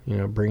to,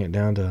 bring it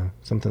down to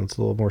something that's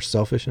a little more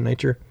selfish in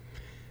nature,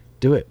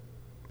 do it.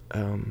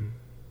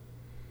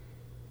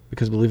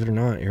 Because believe it or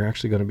not, you're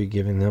actually going to be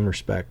giving them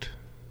respect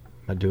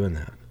by doing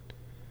that.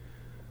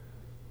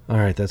 All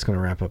right, that's going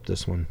to wrap up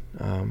this one.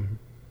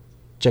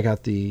 Check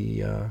out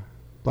the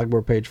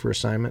Blackboard page for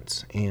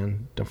assignments,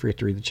 and don't forget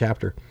to read the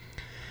chapter.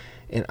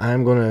 And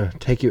I'm going to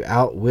take you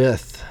out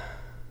with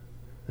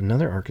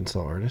another Arkansas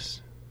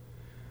artist.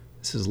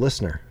 This is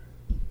Listener.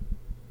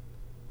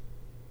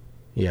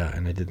 Yeah,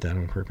 and I did that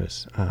on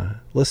purpose.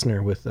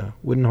 Listener with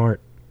Wooden Heart.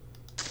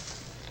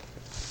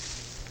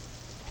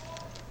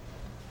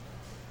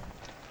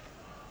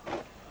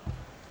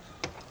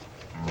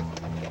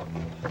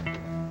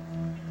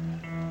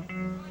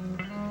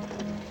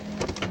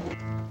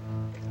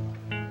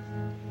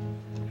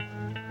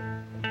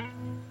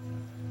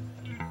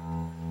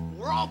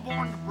 We're all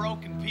born to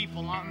broken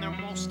people on their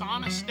most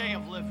honest day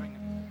of living.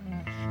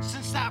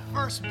 Since that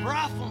first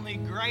breath, only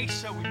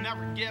grace that we've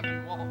never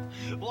given.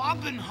 Well,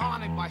 I've been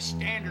haunted by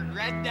standard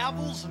red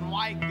devils and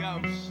white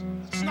ghosts.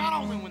 It's not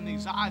only when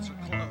these eyes are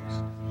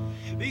closed.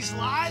 These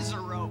lies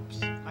are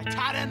ropes. I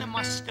tied into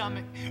my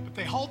stomach, but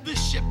they hold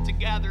this ship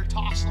together,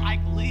 tossed like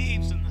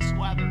leaves in this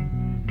weather.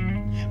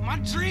 My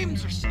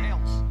dreams are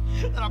sails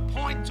that I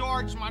point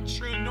towards my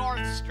true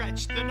north,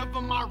 stretch thin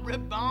over my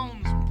rib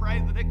bones and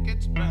pray that it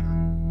gets better.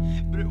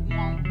 But it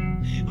won't.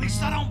 At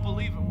least I don't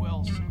believe it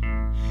will.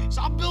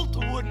 So I built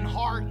a wooden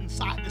heart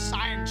inside this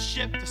iron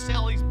ship to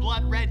sail these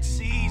blood-red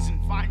seas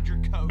and find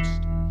your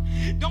coast.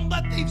 Don't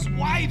let these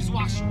waves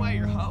wash away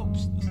your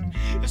hopes.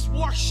 This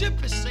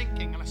warship is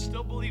sinking, and I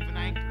still believe in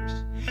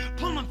anchors.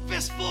 Pulling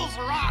fistfuls of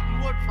rotten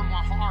wood from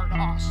my heart,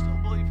 I still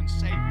believe in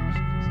saviors.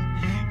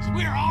 So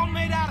we are all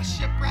made out of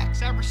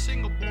shipwrecks, every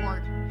single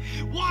board.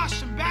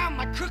 Washed and bound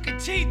like crooked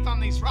teeth on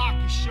these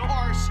rocky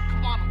shores.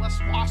 Come on, let's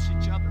wash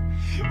each other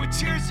with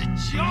tears of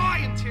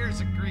joy and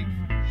tears of grief.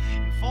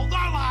 And Fold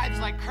our lives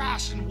like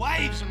crashing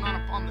waves and run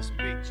up on this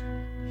beach.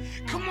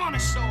 Come on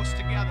and sew us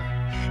together.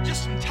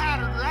 Just some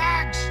tattered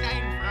rags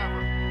stained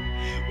forever.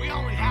 We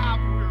only have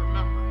what we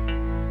remember.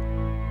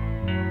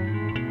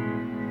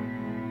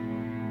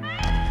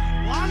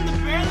 Well, I'm the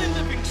barely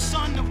living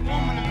son of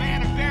woman, a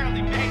man who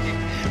barely made it,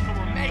 but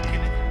we're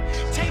making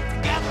it. Taped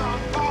together on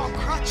borrowed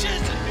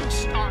crutches and new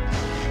starts.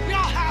 We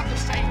all have the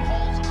same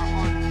holes in our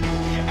hearts.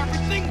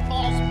 Everything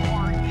falls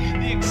apart.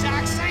 The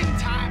exact same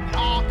time it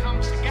all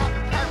comes together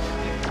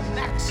perfectly. The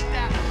next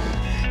step.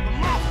 But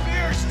my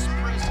fear is this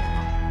prison.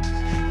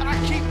 And I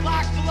keep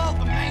black below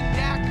the main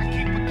deck. I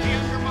keep a key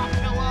under my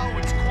pillow.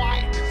 It's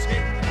quiet, it's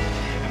hidden.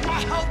 And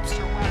my hopes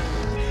are wet.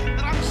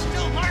 That I'm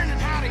still learning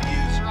how to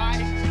use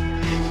right.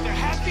 They're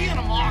heavy and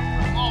I'm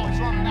awkward. I'm always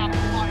running out of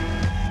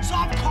light. So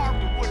I've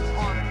carved a wooden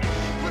heart.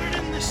 Put it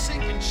in this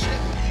sinking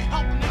ship.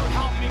 Hoping it would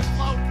help me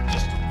float for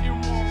just a few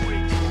more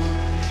weeks.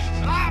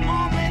 But I'm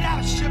all made out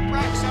of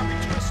shipwrecks, every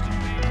twisted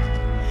beat.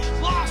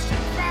 Lost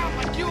and found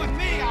like you and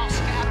me, all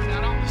scattered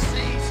out on the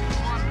seas.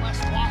 Come on,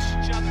 let's wash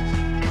each other.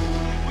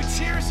 With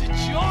tears of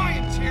joy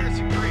and tears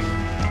of grief.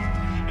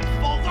 And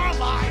fold our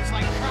lives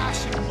like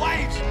crashing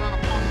waves and run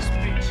upon this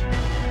beach.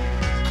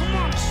 Come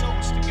on and sew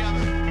us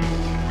together.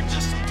 We're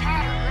just some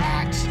tattered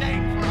rags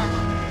staying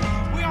forever.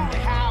 We only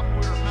have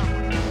what we remember.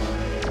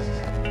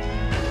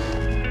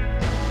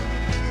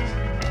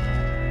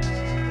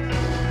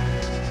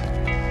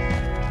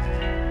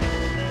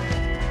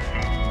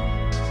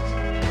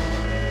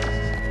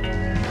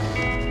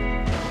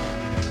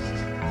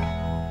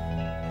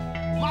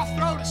 My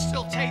throat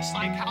still tastes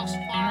like house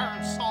fire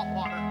and salt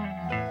water.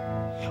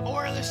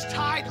 Or this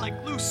tide like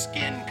loose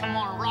skin, come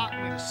on, rock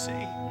me to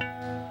sea.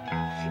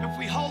 If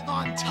we hold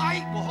on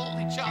tight, we'll hold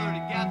each other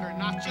together and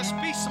not just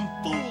be some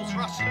fools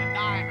rushing to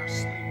die in our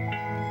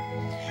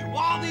sleep.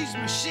 While these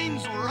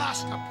machines will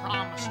rust, I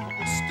promise, but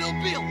we'll still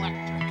be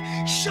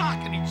electric,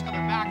 shocking each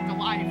other back to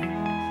life.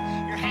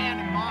 Your hand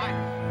in mine,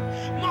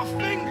 my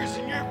fingers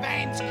in your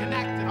veins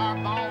connected, our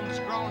bones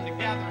grown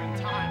together in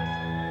time.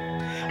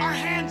 Our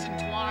hands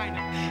entwined,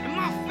 and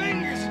my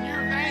fingers in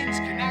your veins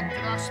connected,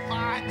 our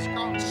spines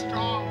grown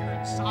stronger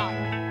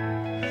inside.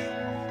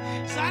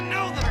 So I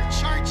know that our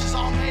church is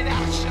all made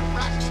out of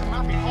shipwrecks from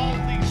every hole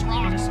these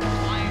rocks are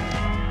playing.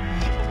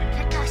 But we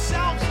pick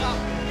ourselves up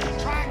and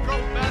try and grow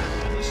better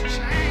through this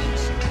change.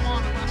 So come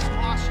on and let's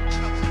wash each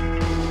other.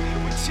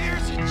 With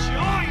tears of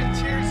joy and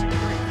tears of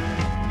grief.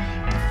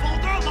 And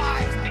fold our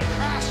lives like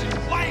crashing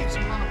waves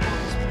and run upon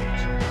this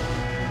beach.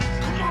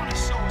 Come on and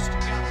sew us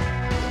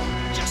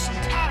together. Just some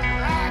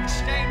tattered rags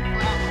stained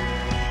forever.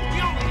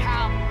 We only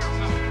have what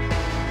we remember.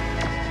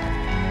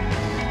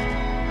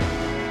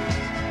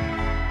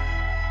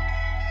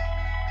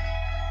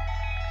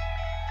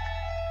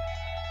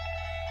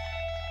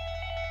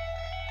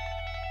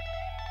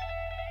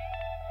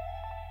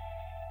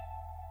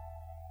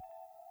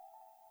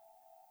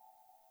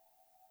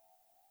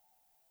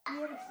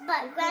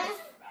 But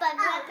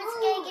Grandpa's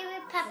gonna give you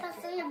peppers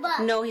in the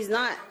butt. No, he's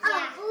not.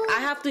 Yeah. I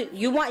have to.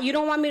 You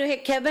don't want me to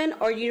hit Kevin,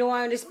 or you don't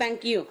want me to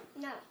spank you?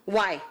 No.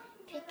 Why?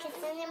 Because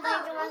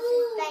anybody wants to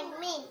spank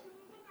me.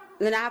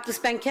 Then I have to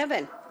spank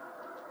Kevin.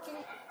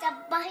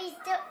 But he's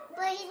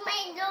my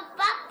little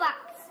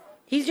pop-box.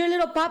 He's your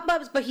little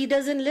pop-ups, but he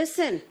doesn't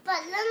listen.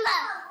 But Linda,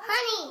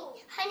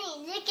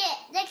 honey, look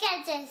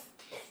at this.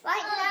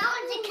 Right now,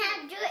 they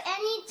can't do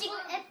anything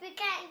if we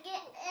can't